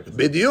not have a right to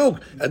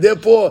bidyuk. And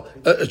therefore,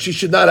 she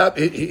should not have.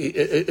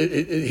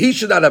 He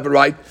should not have a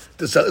right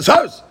to sell. It's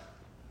hers.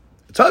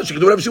 It's hers. She can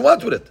do whatever she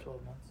wants with it.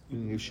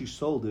 If she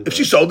sold it,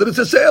 it's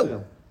a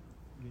sale.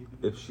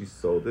 If she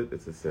sold it,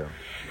 it's a sale.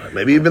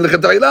 Maybe even the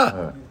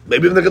Ketayla.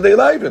 Maybe even the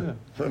Ketayla even.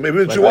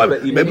 Maybe she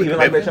wants. Maybe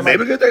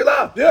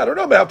Ketayla. Yeah, I don't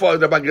know how far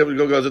the bank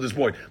goes at this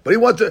point. But he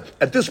wants to.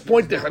 At this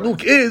point, the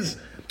Hanuk is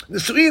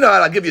Nisu'in.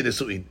 I'll give you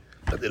Nisu'in.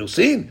 But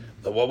Irusin.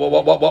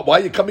 Why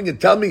are you coming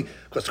and telling me?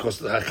 Because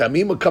the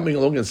Hakamim are coming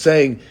along and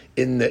saying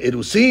in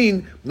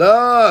Irusin,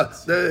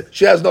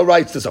 she has no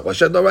rights to sell. Well,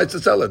 she has no rights to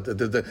sell it.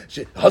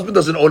 The husband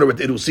doesn't own her with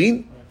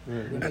Irusin.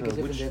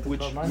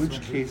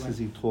 Which case is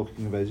he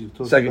talking about?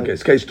 Second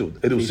case, case 2,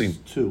 Irusin.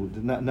 Case 2,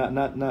 not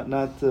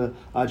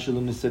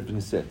Adshalum Niset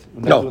V'Niset.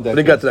 No, we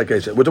didn't get to that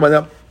case. We're talking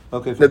about now.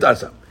 Okay.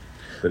 Netasa.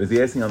 But is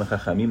he asking on the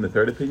Chachamim, the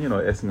third opinion,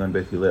 or asking on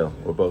Beit Hillel,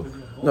 or both?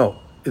 No,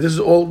 this is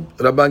all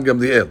Rabban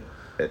Gamliel.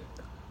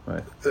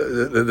 Right.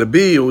 The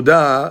B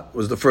Yehuda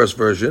was the first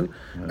version,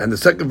 and the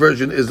second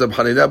version is Reb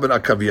Hanina ben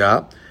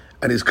Akavia,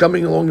 and he's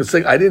coming along and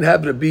saying, I didn't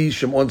have Rabbi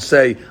Shimon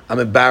say, I'm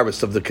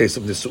embarrassed of the case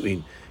of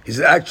Nisu'in. He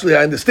said, actually,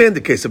 I understand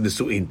the case of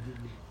Nisu'in,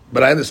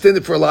 but I understand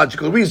it for a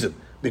logical reason,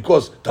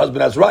 because the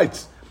husband has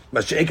rights.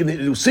 Masha'ik in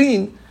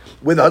Irusin,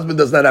 where the husband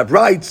does not have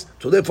rights,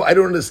 so therefore I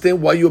don't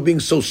understand why you're being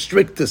so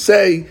strict to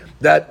say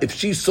that if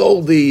she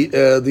sold the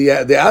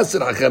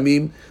asset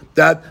Hachamim,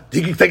 that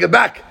he can take it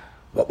back.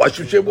 Why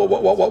should she?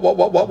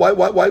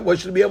 Why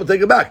should he be able to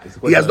take it back?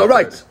 He has no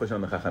rights. Question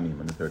on the Chachamim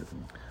on the third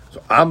opinion.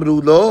 So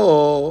Amru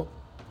lo.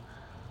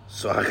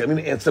 So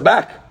Hachamim answer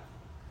back,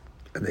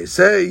 and they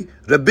say,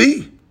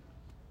 Rabbi,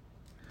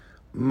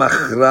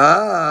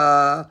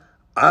 machra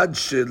ad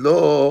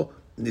shelo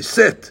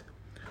niset,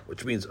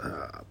 which means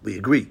we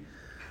agree.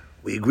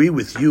 We agree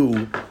with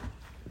you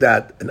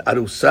that an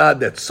arusa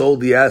that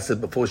sold the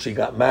asset before she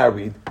got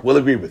married will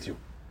agree with you.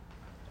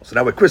 So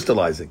now we're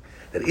crystallizing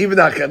that even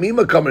Hachamim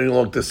are coming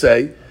along to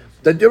say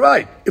that you're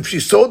right. If she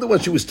sold it when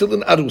she was still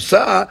in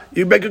arusa,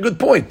 you make a good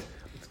point.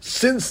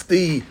 Since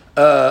the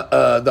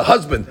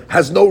husband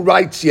has no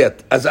rights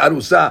yet as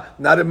arusa,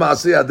 not in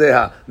Maaseh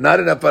Yadeha, not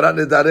in Afarat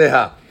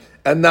Nedareha,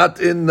 and not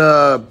in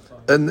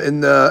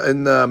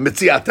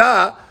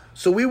Mitziata,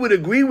 so we would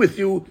agree with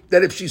you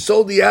that if she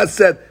sold the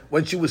asset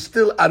when she was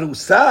still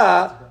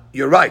arusa,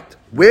 you're right.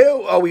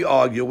 Where are we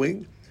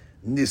arguing?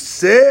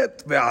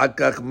 Niset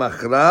ve'akach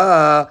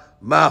machra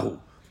mahu.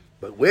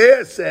 But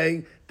we're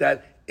saying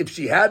that if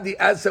she had the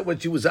asset when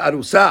she was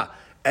arusa,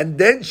 and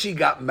then she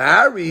got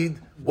married,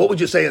 what would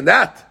you say in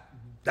that?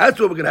 That's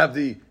where we're going to have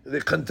the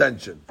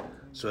contention.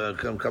 So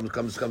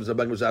comes the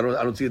bank. I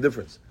don't see a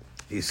difference.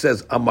 He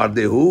says, Amar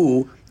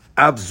dehu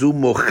avzu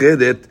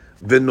mocheret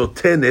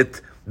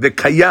v'notenet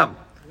v'kayam.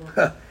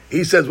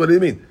 He says, what do you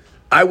mean?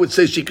 I would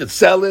say she could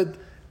sell it,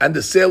 and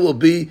the sale will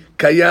be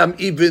kayam,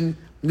 even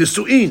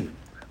nisu'in.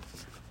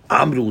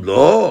 Amru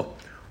lo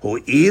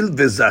ho'il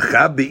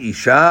v'zacha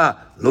be'isha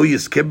lo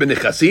yizkeh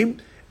b'nechasim.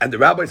 And the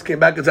rabbis came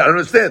back and said, I don't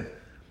understand.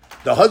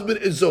 The husband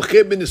is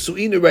zocheh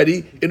b'nisu'in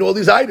already in all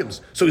these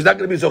items, so he's not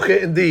going to be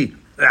zocheh in the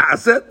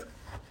asset.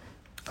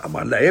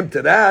 Amar lahem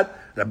to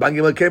that, Rabban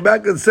Gimel came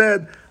back and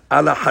said,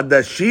 Ala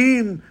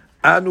hadashim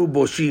anu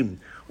boshim,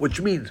 which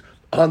means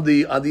on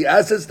the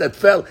assets that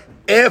fell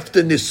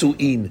after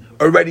nisu'in,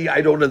 already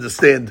I don't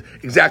understand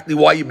exactly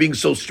why you're being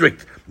so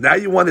strict. Now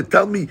you want to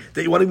tell me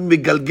that you want to be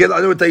megalgel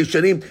anu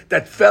ta'ishanim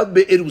that fell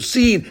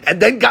be'irusin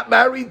and then got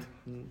married?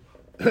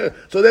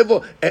 So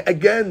therefore,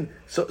 again,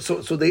 so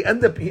he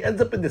ends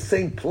up in the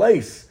same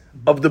place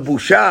of the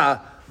busha,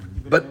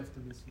 but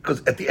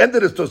because at the end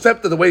of this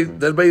Tosefta, the way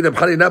Reb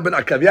Hanina ben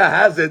Akavia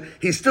has it,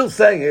 he's still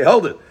saying, hey,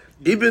 hold it.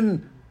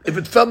 Even if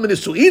it fell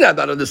minisu'in, I'm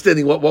not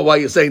understanding why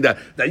you're saying that.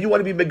 Now you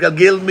want to be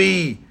megalgel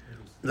me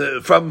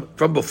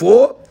from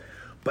before,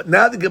 but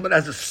now the Gemara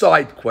has a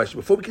side question.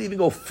 Before we can even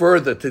go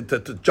further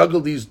to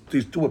juggle these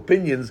two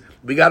opinions,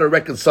 we got to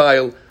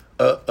reconcile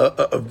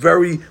a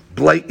very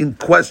blatant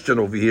question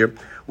over here.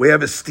 We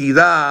have a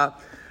stira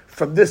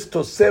from this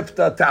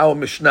Tosefta to our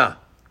Mishnah.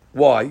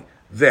 Why?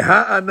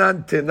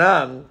 V'ha'anan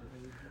tenan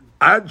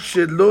ad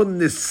shelo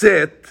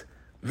niset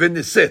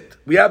v'niset.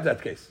 We have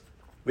that case.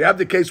 We have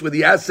the case where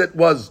the asset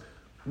was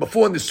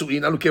before Nisu'in,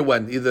 I don't care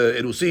when, either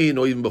Erusin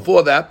or even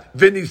before that.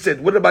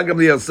 V'niset. What did Rabban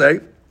Gamliel say?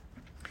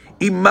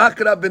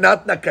 Imakra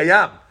v'natna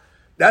kayam.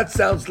 That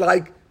sounds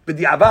like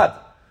b'di'avad.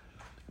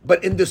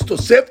 But in this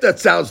Tosef, that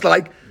sounds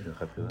like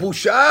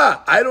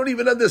busha. I don't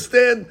even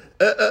understand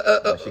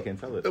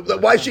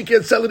why she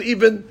can't sell it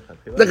even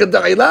like a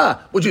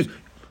da'ila. Which is,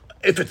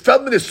 if it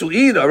fell in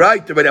Nisu'in, all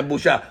right,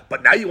 busha.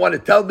 But now you want to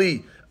tell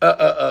me,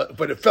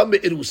 but it fell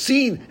in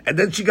Erusin, and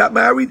then she got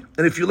married.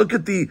 And if you look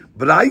at the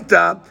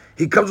Braita,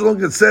 he comes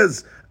along and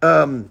says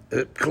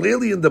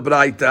clearly in the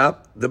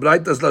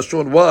Braita's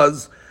lashon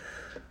was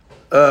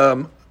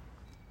Shivan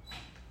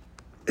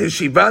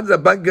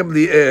Rabban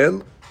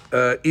Gamliel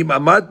im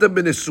amadta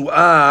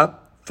b'nesu'ah.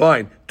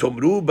 Fine.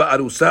 Tomru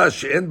ba'arusa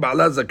she'en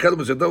ba'ala zakal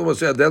v'sedav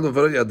v'sei adel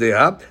v'varot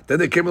yadeha. Then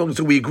they came along and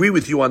said, we agree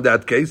with you on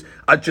that case.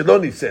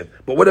 Acheloni said.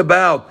 But what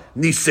about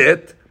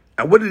Niset?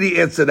 And what did he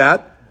answer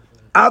that?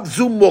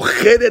 Avzu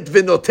mocheret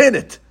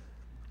v'notenet.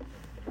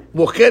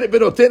 Mocheret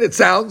v'notenet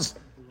sounds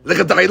like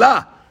a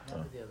da'ila.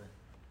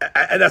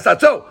 And that's not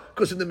so.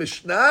 Because in the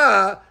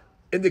Mishnah,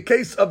 in the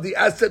case of the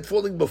asset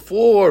falling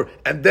before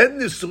and then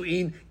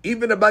Nisu'in,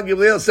 even Rabban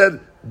Gamliel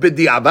said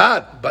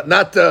b'di'avad, but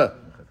not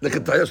like a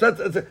da'ila. So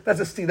that's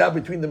a stira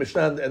between the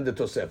Mishnah and the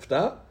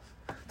Tosefta.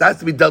 That has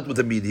to be dealt with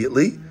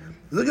immediately.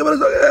 We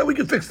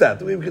can fix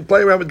that. We can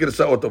play around with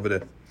Gersa'ot over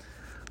there.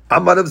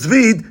 Amar Rav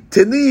Zvid,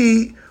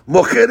 Teni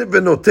mocheret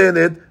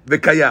v'notenet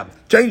v'kayam.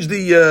 Change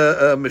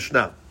the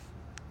Mishnah.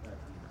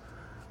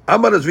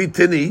 Amar Rav Zvid,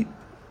 Teni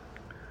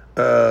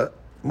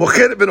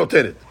mocheret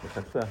v'notenet.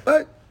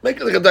 Right? Make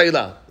it like a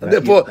da'ila. And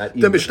therefore,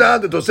 the Mishnah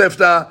and the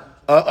Tosefta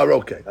are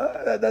okay.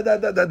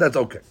 That's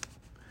okay.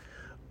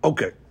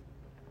 Okay.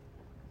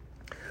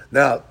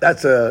 Now,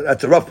 that's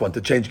a rough one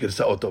to change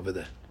Gersa'ot over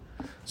there.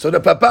 So the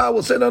Papa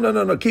will say,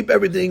 no, keep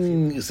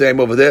everything the same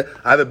over there.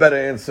 I have a better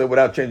answer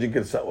without changing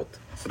Gersa'ot.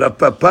 The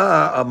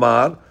Papa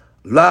Amar,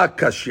 La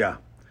Kashya.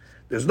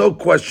 There's no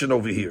question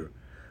over here.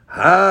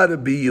 Har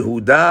bi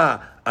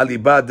Yehuda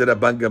alibad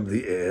Rabban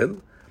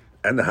Gamliel,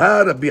 and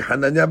Har bi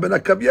Hananya ben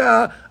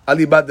Akavya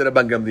alibad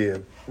Rabban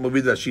Gamliel.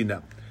 Movie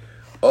Rashina.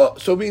 Oh,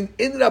 so in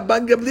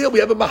Rabban Gamliel we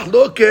have a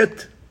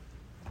mahloket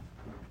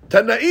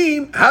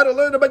Tanaim how to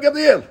learn Rabban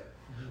Gamliel.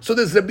 So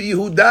there's Rabbi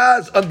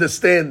Yehuda's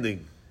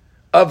understanding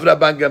of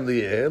Rabban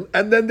Gamliel,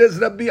 and then there's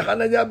Rabbi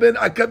Hananya ben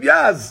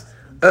Akavya's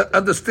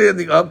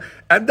understanding of,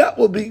 and that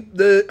will be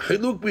the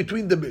chiluk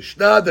between the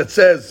Mishnah that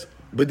says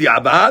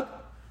b'di'abad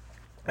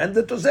and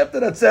the Tosefta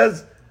that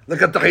says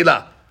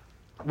l'katahila.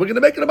 We're going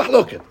to make it a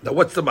mahloket. Now,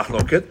 what's the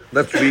mahloket?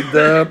 Let's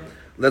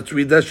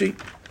read that sheet.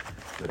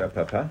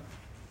 V'rapapa?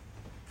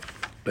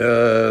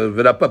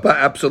 V'rapapa,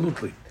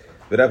 absolutely.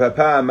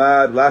 V'rapapa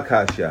amar la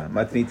kasha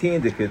matnitin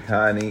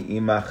deketani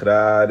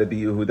imachra Rabbi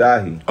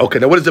Yehudahi. Okay,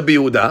 now what is a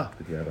Yehuda?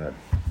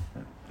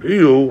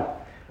 You.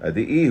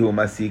 De'ihu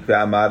masik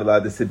ve'amar la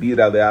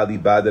desebira le'ali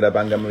bad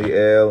Rabban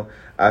Gamliel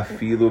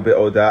afilu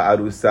be'oda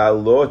arusa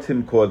lo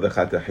timkor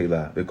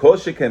l'chatahila. V'kol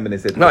sheken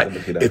b'neset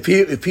l'chatahila.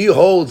 If he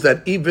holds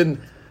that even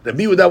the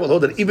Yehuda will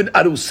hold that even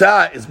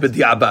arusa is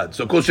b'di'abad,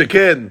 so kol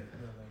sheken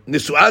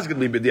nisu'ah is going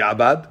to be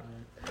b'di'abad.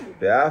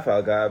 Ve'af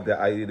al gav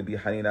de'ayri Rabbi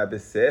Hanina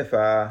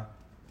b'sefa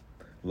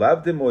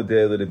lav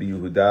demodel Rabbi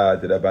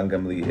Yehuda Rabban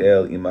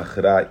Gamliel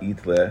imachra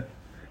itle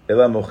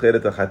ela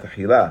mocheret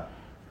l'chatahila.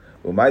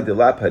 Right,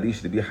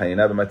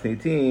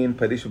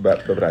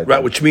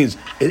 which means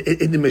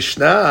in the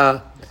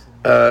Mishnah,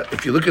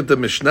 if you look at the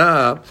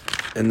Mishnah,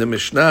 and the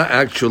Mishnah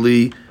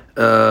actually,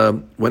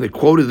 when it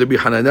quoted the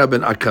Hanania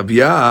ben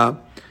Akavya,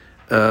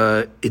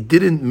 it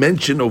didn't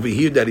mention over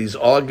here that he's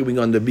arguing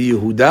on the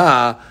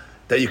Yehuda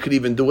that you could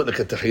even do it like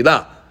a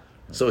tehillah.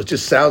 So it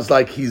just sounds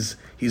like he's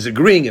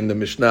agreeing in the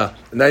Mishnah.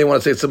 And now you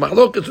want to say it's a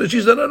mahloket. So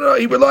she said, no,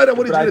 he relied on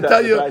what he's going to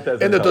tell you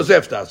in the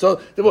Tosefta. So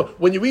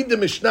when you read the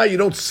Mishnah, you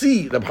don't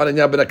see Rabbi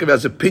Hananya ben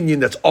Akavya's opinion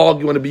that's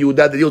arguing to be Yehuda,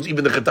 that he holds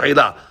even the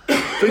Chetahila.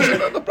 So he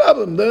said, no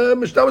problem. The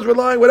Mishnah was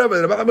relying,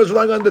 whatever. Rabbi Hananya was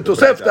relying on the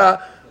Tosefta,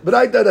 but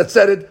I that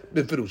said it,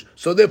 Bifirush.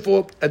 So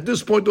therefore, at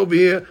this point over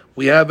here,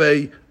 we have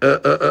a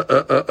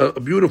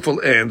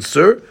beautiful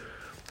answer.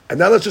 And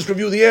now let's just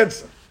review the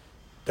answer.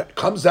 That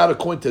comes out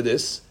according to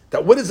this,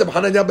 that what is Rabbi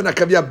Hananya ben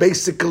Akavya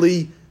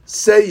basically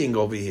saying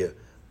over here?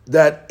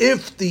 That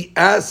if the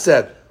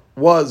asset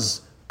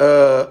was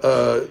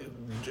inherited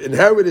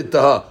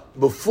to her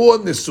before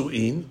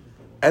Nisu'in,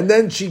 and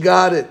then she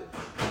got it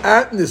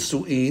at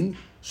Nisu'in,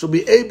 she'll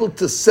be able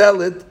to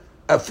sell it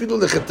afilu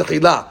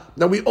lechetachila.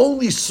 Now we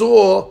only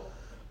saw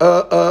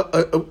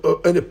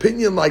an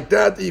opinion like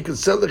that you can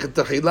sell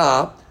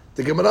lechetachila.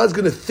 The Gemara is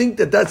going to think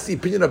that that's the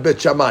opinion of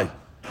Bet Shammai.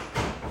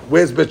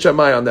 Where's Bet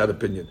Shammai on that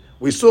opinion?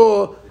 We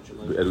saw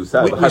during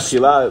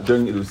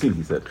Erusin,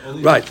 he said.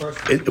 Right.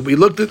 We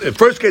looked at the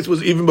first case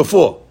was even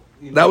before.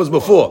 That was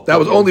before. That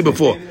was only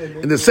before.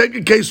 And the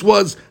second case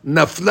was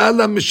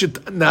naflala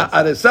mishit na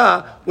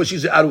aresa, which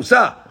is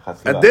arusa.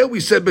 And there we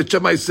said, Bet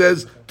Shammai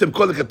says,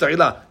 Timkol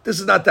Lekatahila. This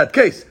is not that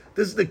case.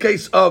 This is the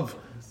case of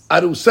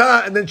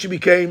Arusa, and then she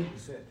became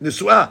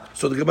Nisu'ah.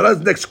 So the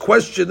Gemara's next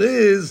question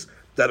is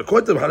that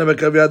according to Hanan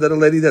Kavya, that a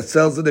lady that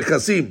sells the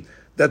Nechasim,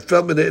 that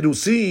fell in the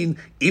Erusin,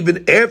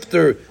 even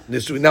after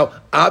Nisu'in. Now,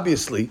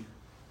 obviously,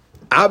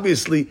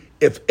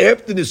 if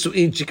after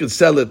Nisu'in she can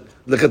sell it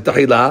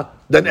Lekatahila,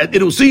 then at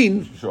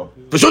Erusin,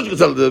 for sure she can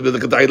sell it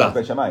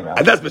Lekatahila.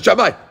 And that's Bet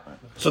Shammai.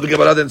 So the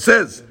Gemara then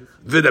says,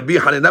 V'Rabbi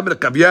Hanan ben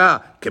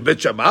Kavya kebet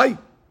Shammai?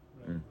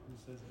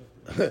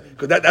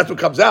 Because that's what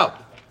comes out.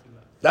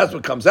 That's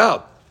what comes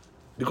out.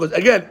 Because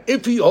again,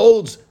 if he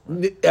holds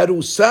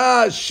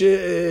Erusa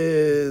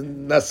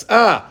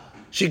Nas'ah,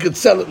 she could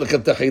sell it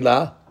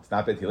Lekatahila. It's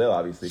not Bet Hillel,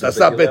 obviously. That's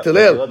not Bet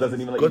Hillel. doesn't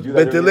even let you do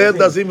Bet Hillel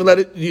doesn't even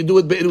let you do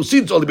it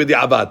Be'erusin, it's only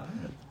B'di'abad.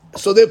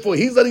 So therefore,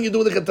 he's letting you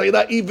do the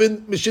Lekatahila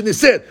even Mishin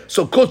Niset.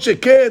 So Kol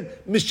Sheken,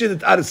 Mishin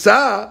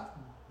Arsa,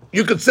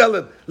 you could sell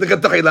it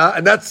Lekatahila,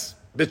 and that's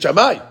Bet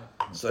Shammai.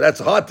 So that's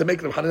hard to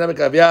make Reb Hanan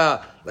ben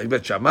Kavya like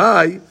Bet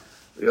Shammai.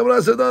 The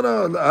Gemara said,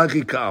 no,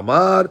 Aki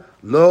Ka'amar,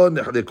 Lo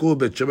Nechleku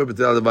Bet Shammai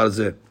B'Tehillah Devar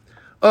Zeh.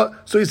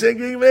 So he's saying,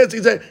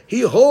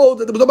 he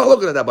holds, there was no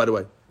mahloket on that, by the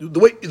way. The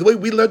way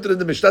we learned it in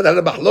the Mishnah, that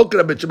had a mahloket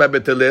on Bet Shammai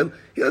Bet Hillel,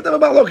 he doesn't have a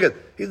mahloket.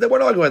 We're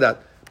not arguing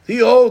that. He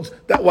holds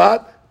that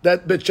what?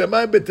 That Bet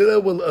Shammai Bet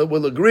Hillel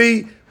will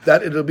agree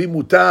that it will be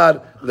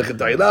mutar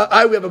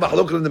Lekatahila. We have a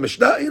mahloket in the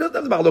Mishnah. He doesn't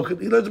have the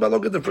mahloket. He learns the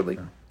mahloket differently.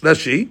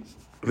 Rashi.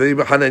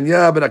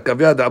 וחנניה בן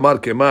עקביה דאמר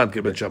כמן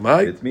כבית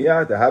שמאי.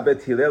 בתמיהה,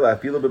 דהבית הלל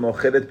אפילו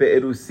במוכרת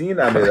באירוסין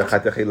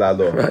מלכתחילה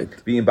לא.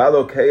 ואם בא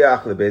לוקח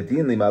לבית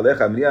דין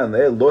למלך אמריין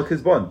לא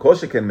תסבון, כל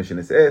שכן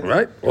משנסעת.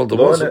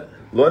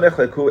 לא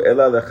נחלקו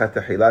אלא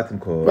לכתחילה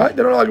תמכור. Right,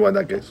 they don't argue on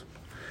that case.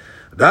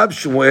 Rab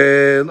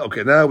Shmuel,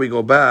 okay, now we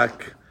go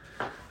back.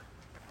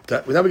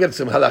 Now we got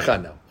some halakha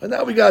now. And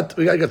now we got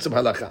to get some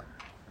halakha.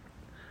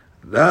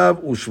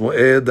 Rab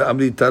Shmuel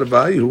דאמרי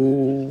תרבאי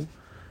הוא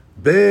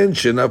Ben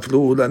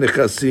shenaflu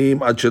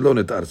lanichasim ad shelo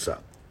netarsa.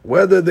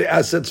 Whether the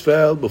assets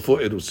fell before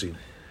Erusin.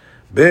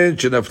 Ben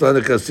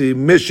shenaflu lanichasim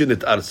mishin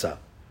netarsa.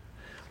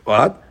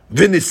 What?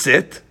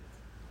 Viniset.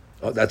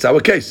 Oh, that's our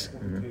case.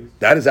 Mm-hmm.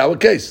 That is our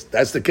case.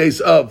 That's the case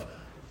of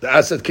the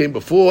asset came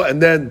before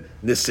and then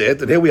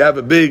niset. And here we have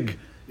a big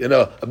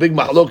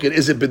mahloket.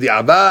 Is it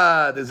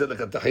b'di'avad? Is it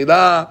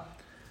lekatahila?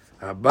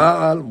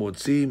 Haba'al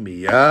motzi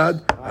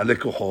miyad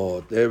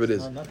halekuchot. There it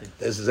is.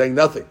 This is saying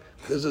nothing.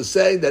 This is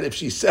saying that if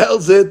she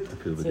sells it,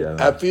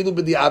 afilu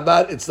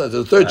b'di'abad, it's not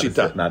the third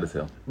shita. Not a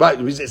sale. Right.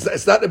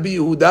 It's not the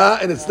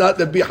Yehuda and it's not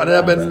the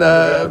Hanan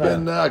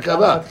ben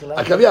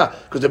Akavya.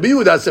 Because the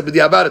Yehuda said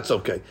b'di'abad it's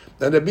okay.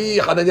 And the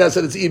Hananiah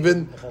said it's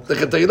even the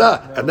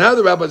Ketayla. And now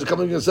the rabbis are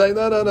coming and saying,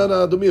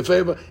 no, do me a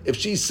favor. If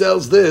she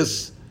sells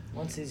this,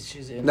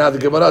 now the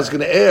Gemara is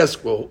going to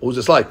ask, well, who's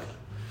this like?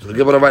 So the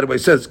Gemara right away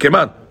says, come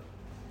on.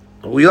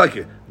 We like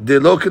it. They're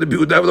looking to be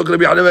Yehuda, we're looking to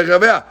be Hanan ben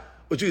Akavya.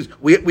 Which is,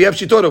 we have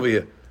shitot over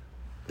here.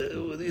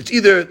 It's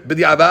either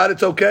b'di'avad,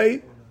 it's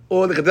okay,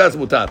 or the kedas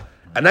mutar.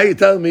 And now you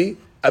tell me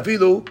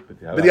afilu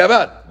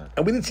b'di'avad,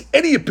 and we didn't see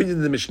any opinion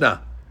in the Mishnah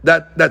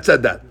that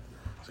said that.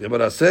 So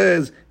Gemara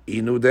says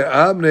inu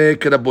de'amre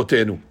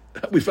kerabotenu.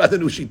 We found a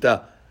new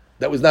shita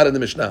that was not in the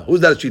Mishnah. Who's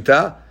that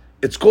shita?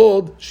 It's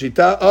called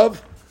shita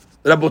of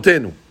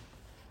Rabotenu.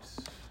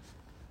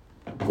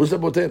 Who's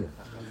Rabotenu?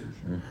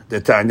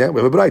 The Tanya,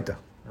 we have a Braita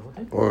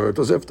or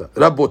Tosefta.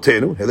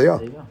 Rabotenu, here they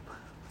are.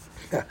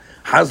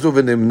 Hazru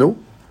v'nimnu.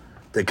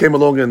 They came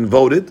along and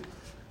voted.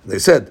 They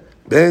said,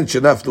 Ben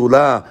shenaflu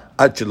la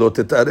ad shelo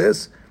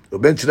tetares,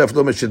 uben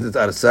shenaflu meshet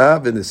arsa,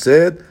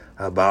 v'nesed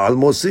ha'ba'al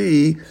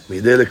mosi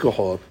midei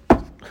lekochot.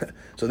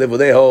 So therefore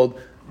they hold,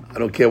 I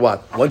don't care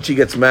what. Once she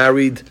gets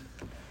married,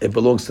 it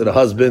belongs to the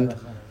husband,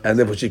 and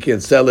therefore she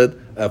can't sell it.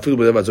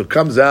 So it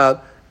comes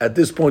out, at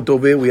this point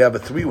over here, we have a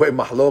three-way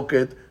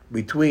mahloket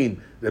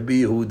between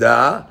Rabbi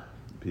Yehuda,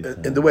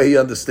 in the way he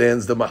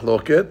understands the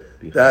mahloket,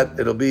 that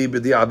it'll be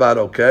b'di'abad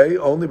okay,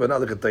 only, but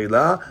not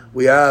lekatahila.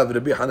 We have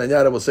Rabbi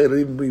Hananiah will say it'll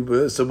even be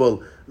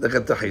permissible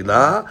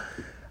lekatahila.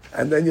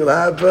 And then you'll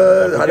have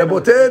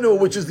Harabotenu,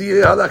 which is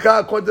the halakha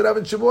according to Rav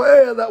and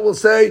Shemuel, that will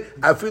say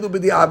afilu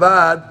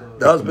b'di'abad.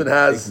 The husband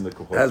has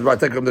right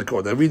to come to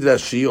court. I read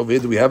Rashi over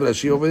here. Do we have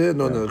Rashi over here?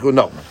 No.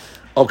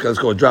 Okay, let's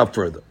go. Drop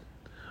further.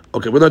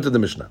 Okay, we learned in the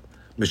Mishnah.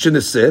 Mishnah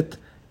set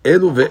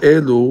elu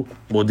ve'elu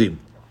modim.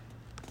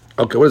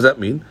 Okay, what does that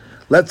mean?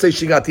 Let's say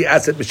she got the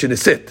asset Mishnah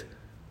set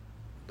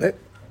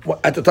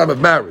at the time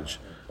of marriage.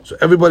 So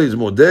everybody's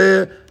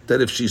modeh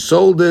that if she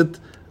sold it,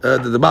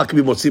 the mal can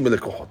be motzim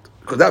lekochot.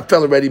 Because that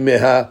fell already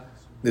meha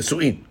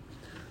nisuin.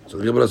 So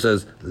the Gemara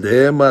says,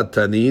 Lema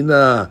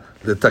tanina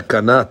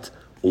letakanat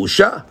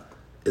usha?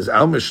 Is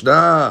our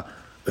Mishnah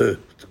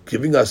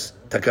giving us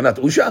takanat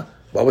usha?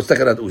 What was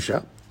takanat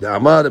usha? The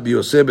Amar Rabbi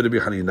Yosef Rabbi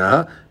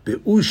Hanina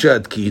beusha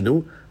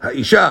adkinu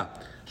haisha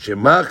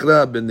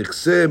שמאכלה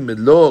בנכסי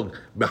מדלוג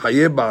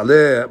בחיי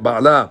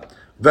בעלה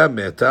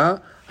ומתה,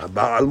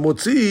 הבעל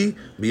מוציא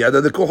מיד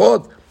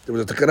הלקוחות. There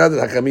was a takana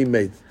that Hakamim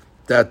made,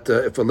 that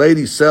if a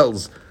lady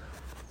sells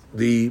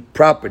the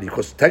property,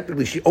 because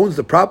technically she owns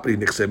the property,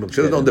 Nixim. She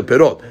doesn't own the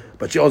perot,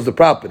 but she owns the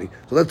property.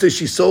 So let's say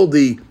she sold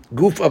the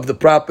goof of the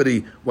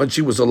property when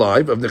she was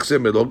alive, of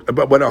Nixim,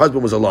 but when her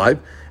husband was alive,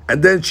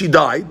 and then she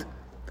died.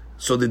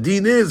 So the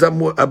deen is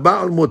Abal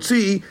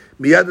Motzi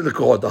Miyad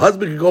L'Kohod. The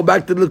husband can go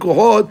back to the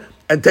L'Kohod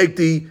and take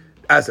the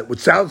asset, which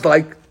sounds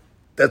like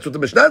that's what the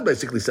Mishnah is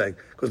basically saying.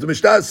 Because the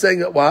Mishnah is saying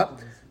that what?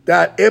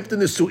 That after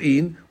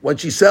Nisu'in, when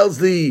she sells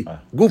the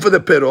goof of the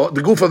perot,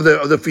 the goof of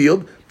the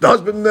field, the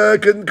husband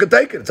can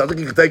take it. It sounds like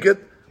he can take it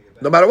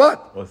no matter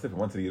what. Well, it's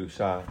different. Once the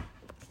Yerusha,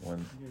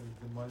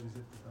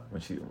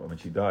 when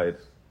she died,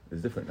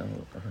 it's different now.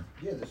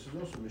 Yeah, this is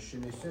also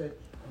Mishnah said.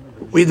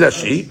 Read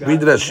Rashi.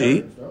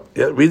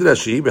 Yeah, read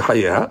Rashi.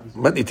 B'chayeha.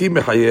 Matnitim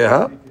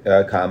b'chayeha.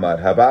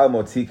 כאמר, הבעל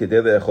מוציא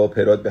כדי לאכול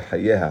פירות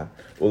בחייה,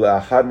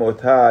 ולאחר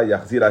מותה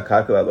יחזיר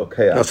הקרקע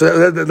ללוקח.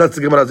 So that's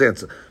the Gemara's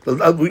answer.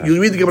 You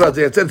read the Gemara's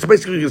answer, it's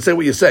basically you can say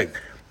what you're saying.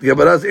 The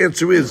Gemara's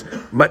answer is,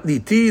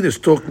 Matnitin is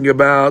talking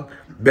about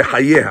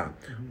Behayeha,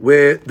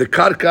 where the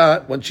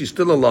karka, when she's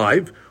still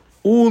alive,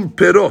 ul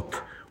perot,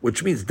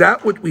 which means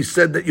that what we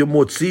said that you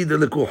motzi the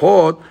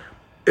lekuhot,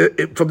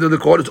 from the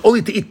lekuhot, it's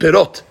only to eat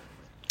perot.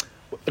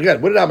 Again,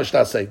 what did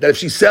Amishna say? That if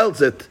she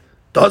sells it,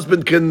 the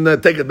husband can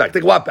take it back.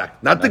 Take what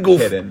back? Not the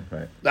goof.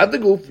 Right. Not the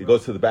goof. He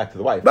goes to the back to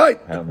the wife. Right.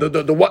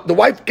 The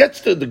wife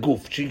gets to the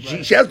goof.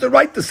 She has the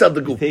right to sell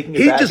the goof.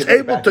 He's just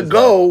able to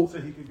go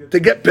to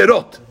get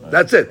perot. Right.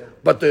 That's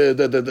it. But the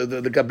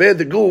gaber,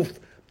 the goof,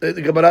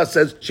 the Gemara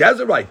says she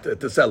has a right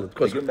to sell it.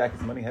 Give him back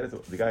his money.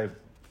 The guy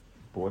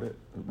bought it.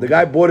 The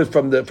guy bought it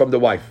from the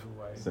wife.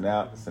 So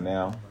now.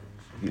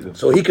 He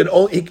can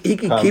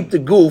keep the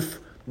goof,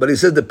 but he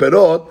says the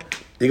perot.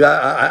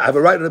 I have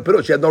a right to the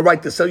perot. She had no right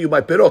to sell you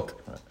my perot.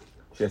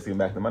 She has to give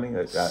back the money.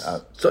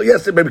 So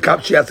yes, maybe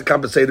she has to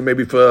compensate him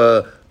maybe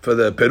for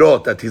the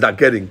perot that he's not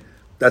getting.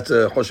 That's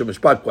a Choshev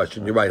Mishpat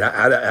question. You're right.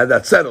 Had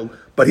that settled,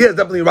 but he has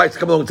definitely rights to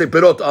come along and say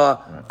perot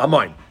are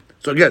mine.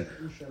 So again,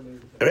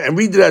 and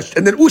read that,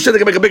 and then Usha they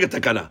can make a bigger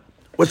takana.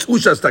 What's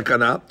Usha's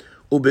takana?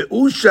 Ube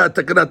Usha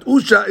takanat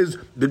Usha is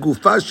the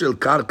gufa shel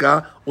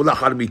karka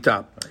ulachar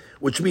mita,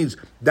 which means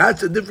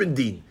that's a different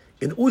deen.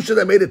 In Usha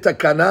they made a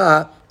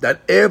takana that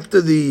after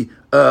the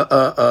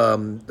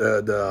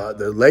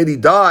lady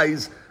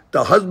dies,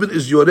 the husband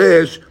is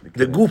yoresh,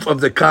 the goof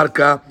of the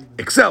karka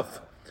itself.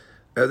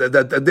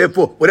 That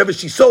therefore, whatever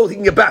she sold, he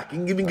can get back. He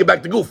can even get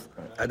back the goof.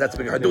 And that's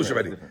big hadush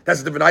already.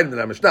 That's a different item than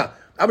Amishna.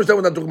 Amishna,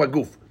 we're not talking about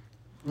goof.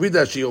 Read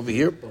that she over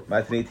here.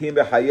 That's it.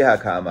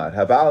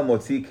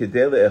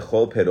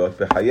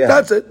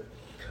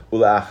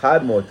 That's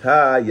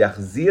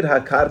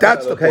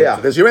the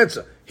point. There's your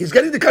answer. He's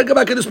getting the karka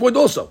back at this point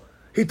also.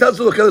 He tells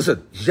her, okay,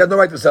 listen, she had no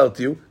right to sell it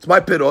to you. It's my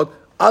perot.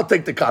 I'll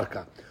take the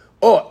karka.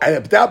 Oh, and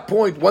at that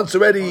point, once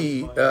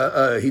already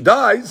he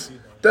dies,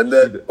 then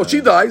she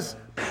dies.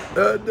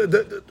 Right.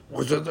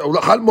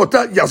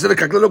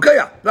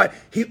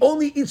 He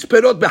only eats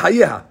perot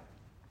behayeha.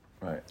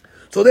 Right.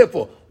 So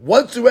therefore,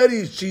 once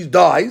already she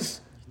dies,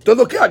 the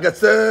lokeh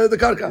gets the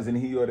karka. Isn't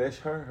he yoresh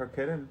her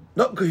keren?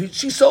 No, because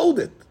she sold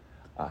it.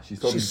 She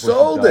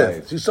sold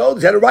it. She sold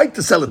it. She had a right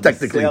to sell it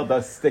technically. The sale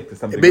does stick to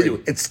some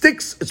degree. It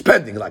sticks. It's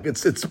pending. Like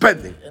it's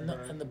pending.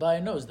 And the buyer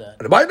knows that.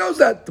 And the buyer knows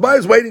that. The buyer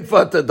is waiting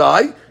for her to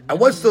die, and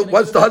once the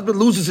husband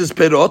loses his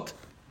perot,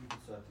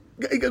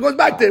 it goes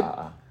back to him.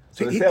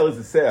 So the sale is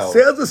the sale.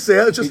 Sale's a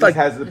sale. It's just like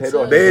has the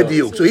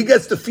perot. So he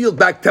gets the field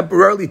back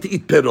temporarily to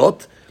eat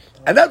perot,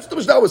 and that's what the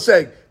Mishnah was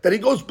saying. That he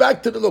goes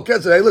back to the lokeh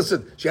and says, "Hey,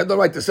 listen, she had no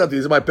right to sell to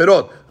you. These are my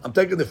perot. I'm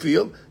taking the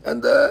field,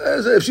 and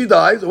if she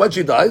dies, or when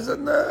she dies,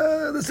 then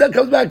the sale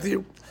comes back to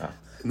you."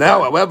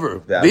 Now, however,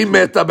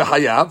 v'imeta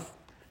b'chayav.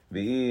 Lo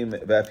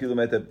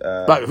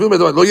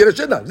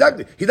yereshena.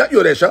 Exactly. He's not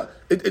yoresha.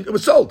 It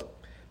was sold.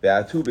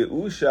 That's what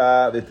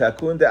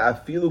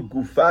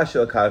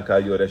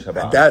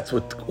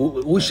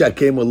Usha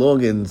came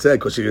along and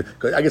said, because I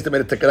guess they made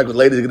a takana because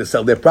ladies are going to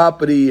sell their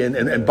property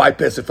and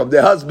bypass it from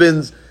their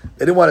husbands.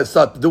 They didn't want to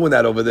start doing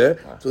that over there.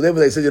 So therefore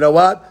they said, you know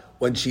what?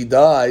 When she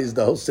dies,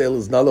 the whole sale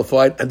is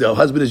nullified and the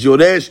husband is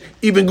yoresh,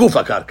 even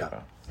gufa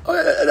karka. Oh,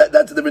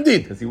 that's a different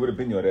deed. Because he would have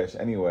been yoresh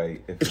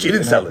anyway if she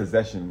didn't sell it.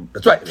 Possession.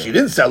 That's right. If she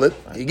didn't sell it,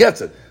 he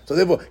gets it. So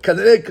therefore,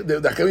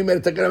 the Hakamim made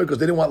a takana because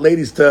they didn't want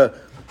ladies to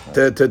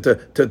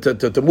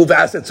move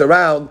assets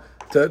around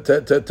to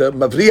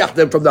mavriach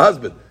them from the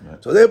husband.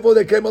 Right. So therefore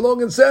they came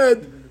along and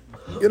said,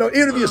 even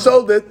if you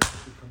sold it,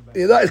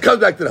 it comes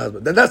back to the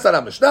husband. Then that's not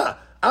Amishna.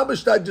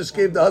 Amishna just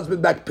gave the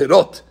husband back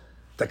pirot.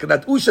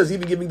 Takanat Usha is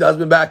even giving the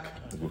husband back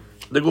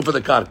the goof for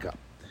the karka.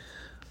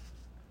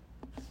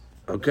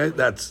 Okay,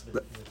 that's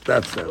it. How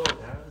is the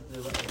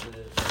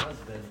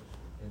husband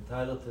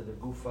entitled to the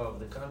gufa of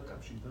the karka?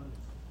 If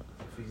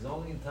he's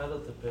only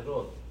entitled to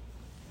perot.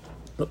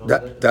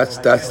 That's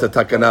the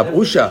takana of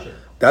Usha.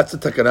 That's the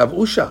takana of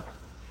Usha.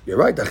 You're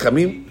right. The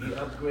Chamim. He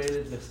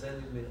upgraded the.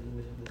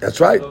 That's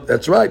right. The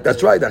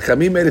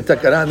Chamim made a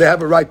takana, and they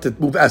have a right to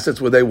move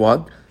assets where they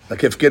want.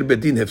 Like hefker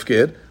bedin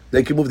hefker,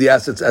 they can move the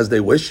assets as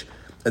they wish,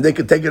 and they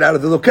can take it out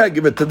of the lokeh,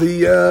 give it to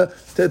the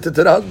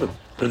husband.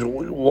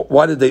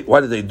 Why did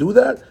they do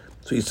that?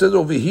 So he says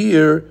over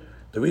here,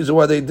 the reason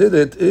why they did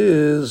it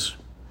is,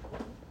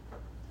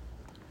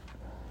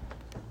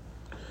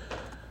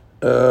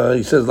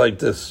 he says like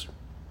this.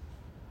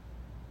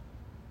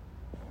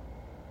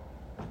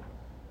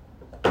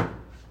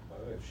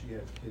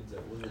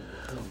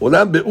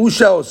 Olam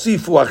be'usha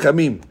osifu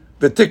achamim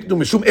v'tiknu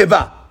mishum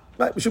eva.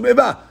 Right, mishum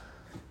eva.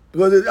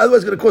 Because otherwise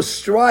it's going to cause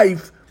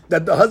strife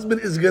that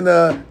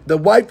the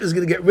wife is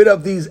going to get rid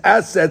of these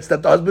assets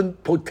that the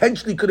husband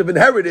potentially could have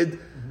inherited.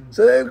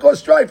 So they're going to cause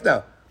strife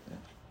now.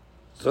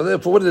 So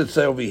therefore, what did it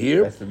say over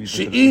here?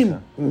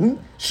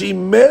 She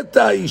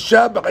meta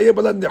isha b'chaye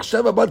balad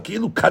nechshav abad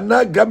ki'ilu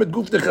kana gam et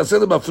guf nechaseh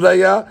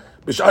lemafreya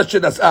b'sh'at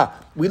shenas'ah.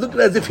 We look at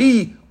it as if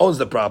he owns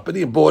the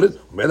property and bought it.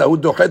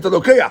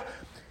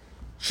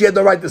 She had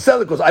the right to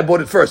sell it because I bought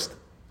it first.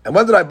 And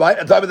when did I buy it?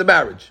 At the time of the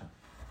marriage.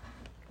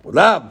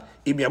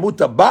 Im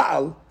yamuta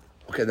ba'al.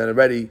 Okay, then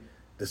already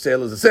the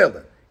sale is a sale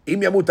then. Im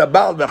yamuta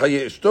ba'al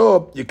v'chaye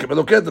ishto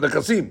yikibelokeh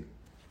nechasim.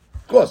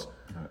 Of course.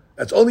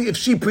 That's only if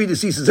she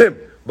predeceases him.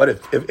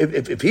 But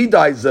if he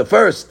dies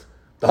first,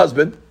 the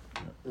husband,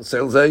 the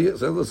sale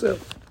is a sale.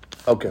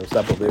 Okay, we'll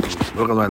stop over here.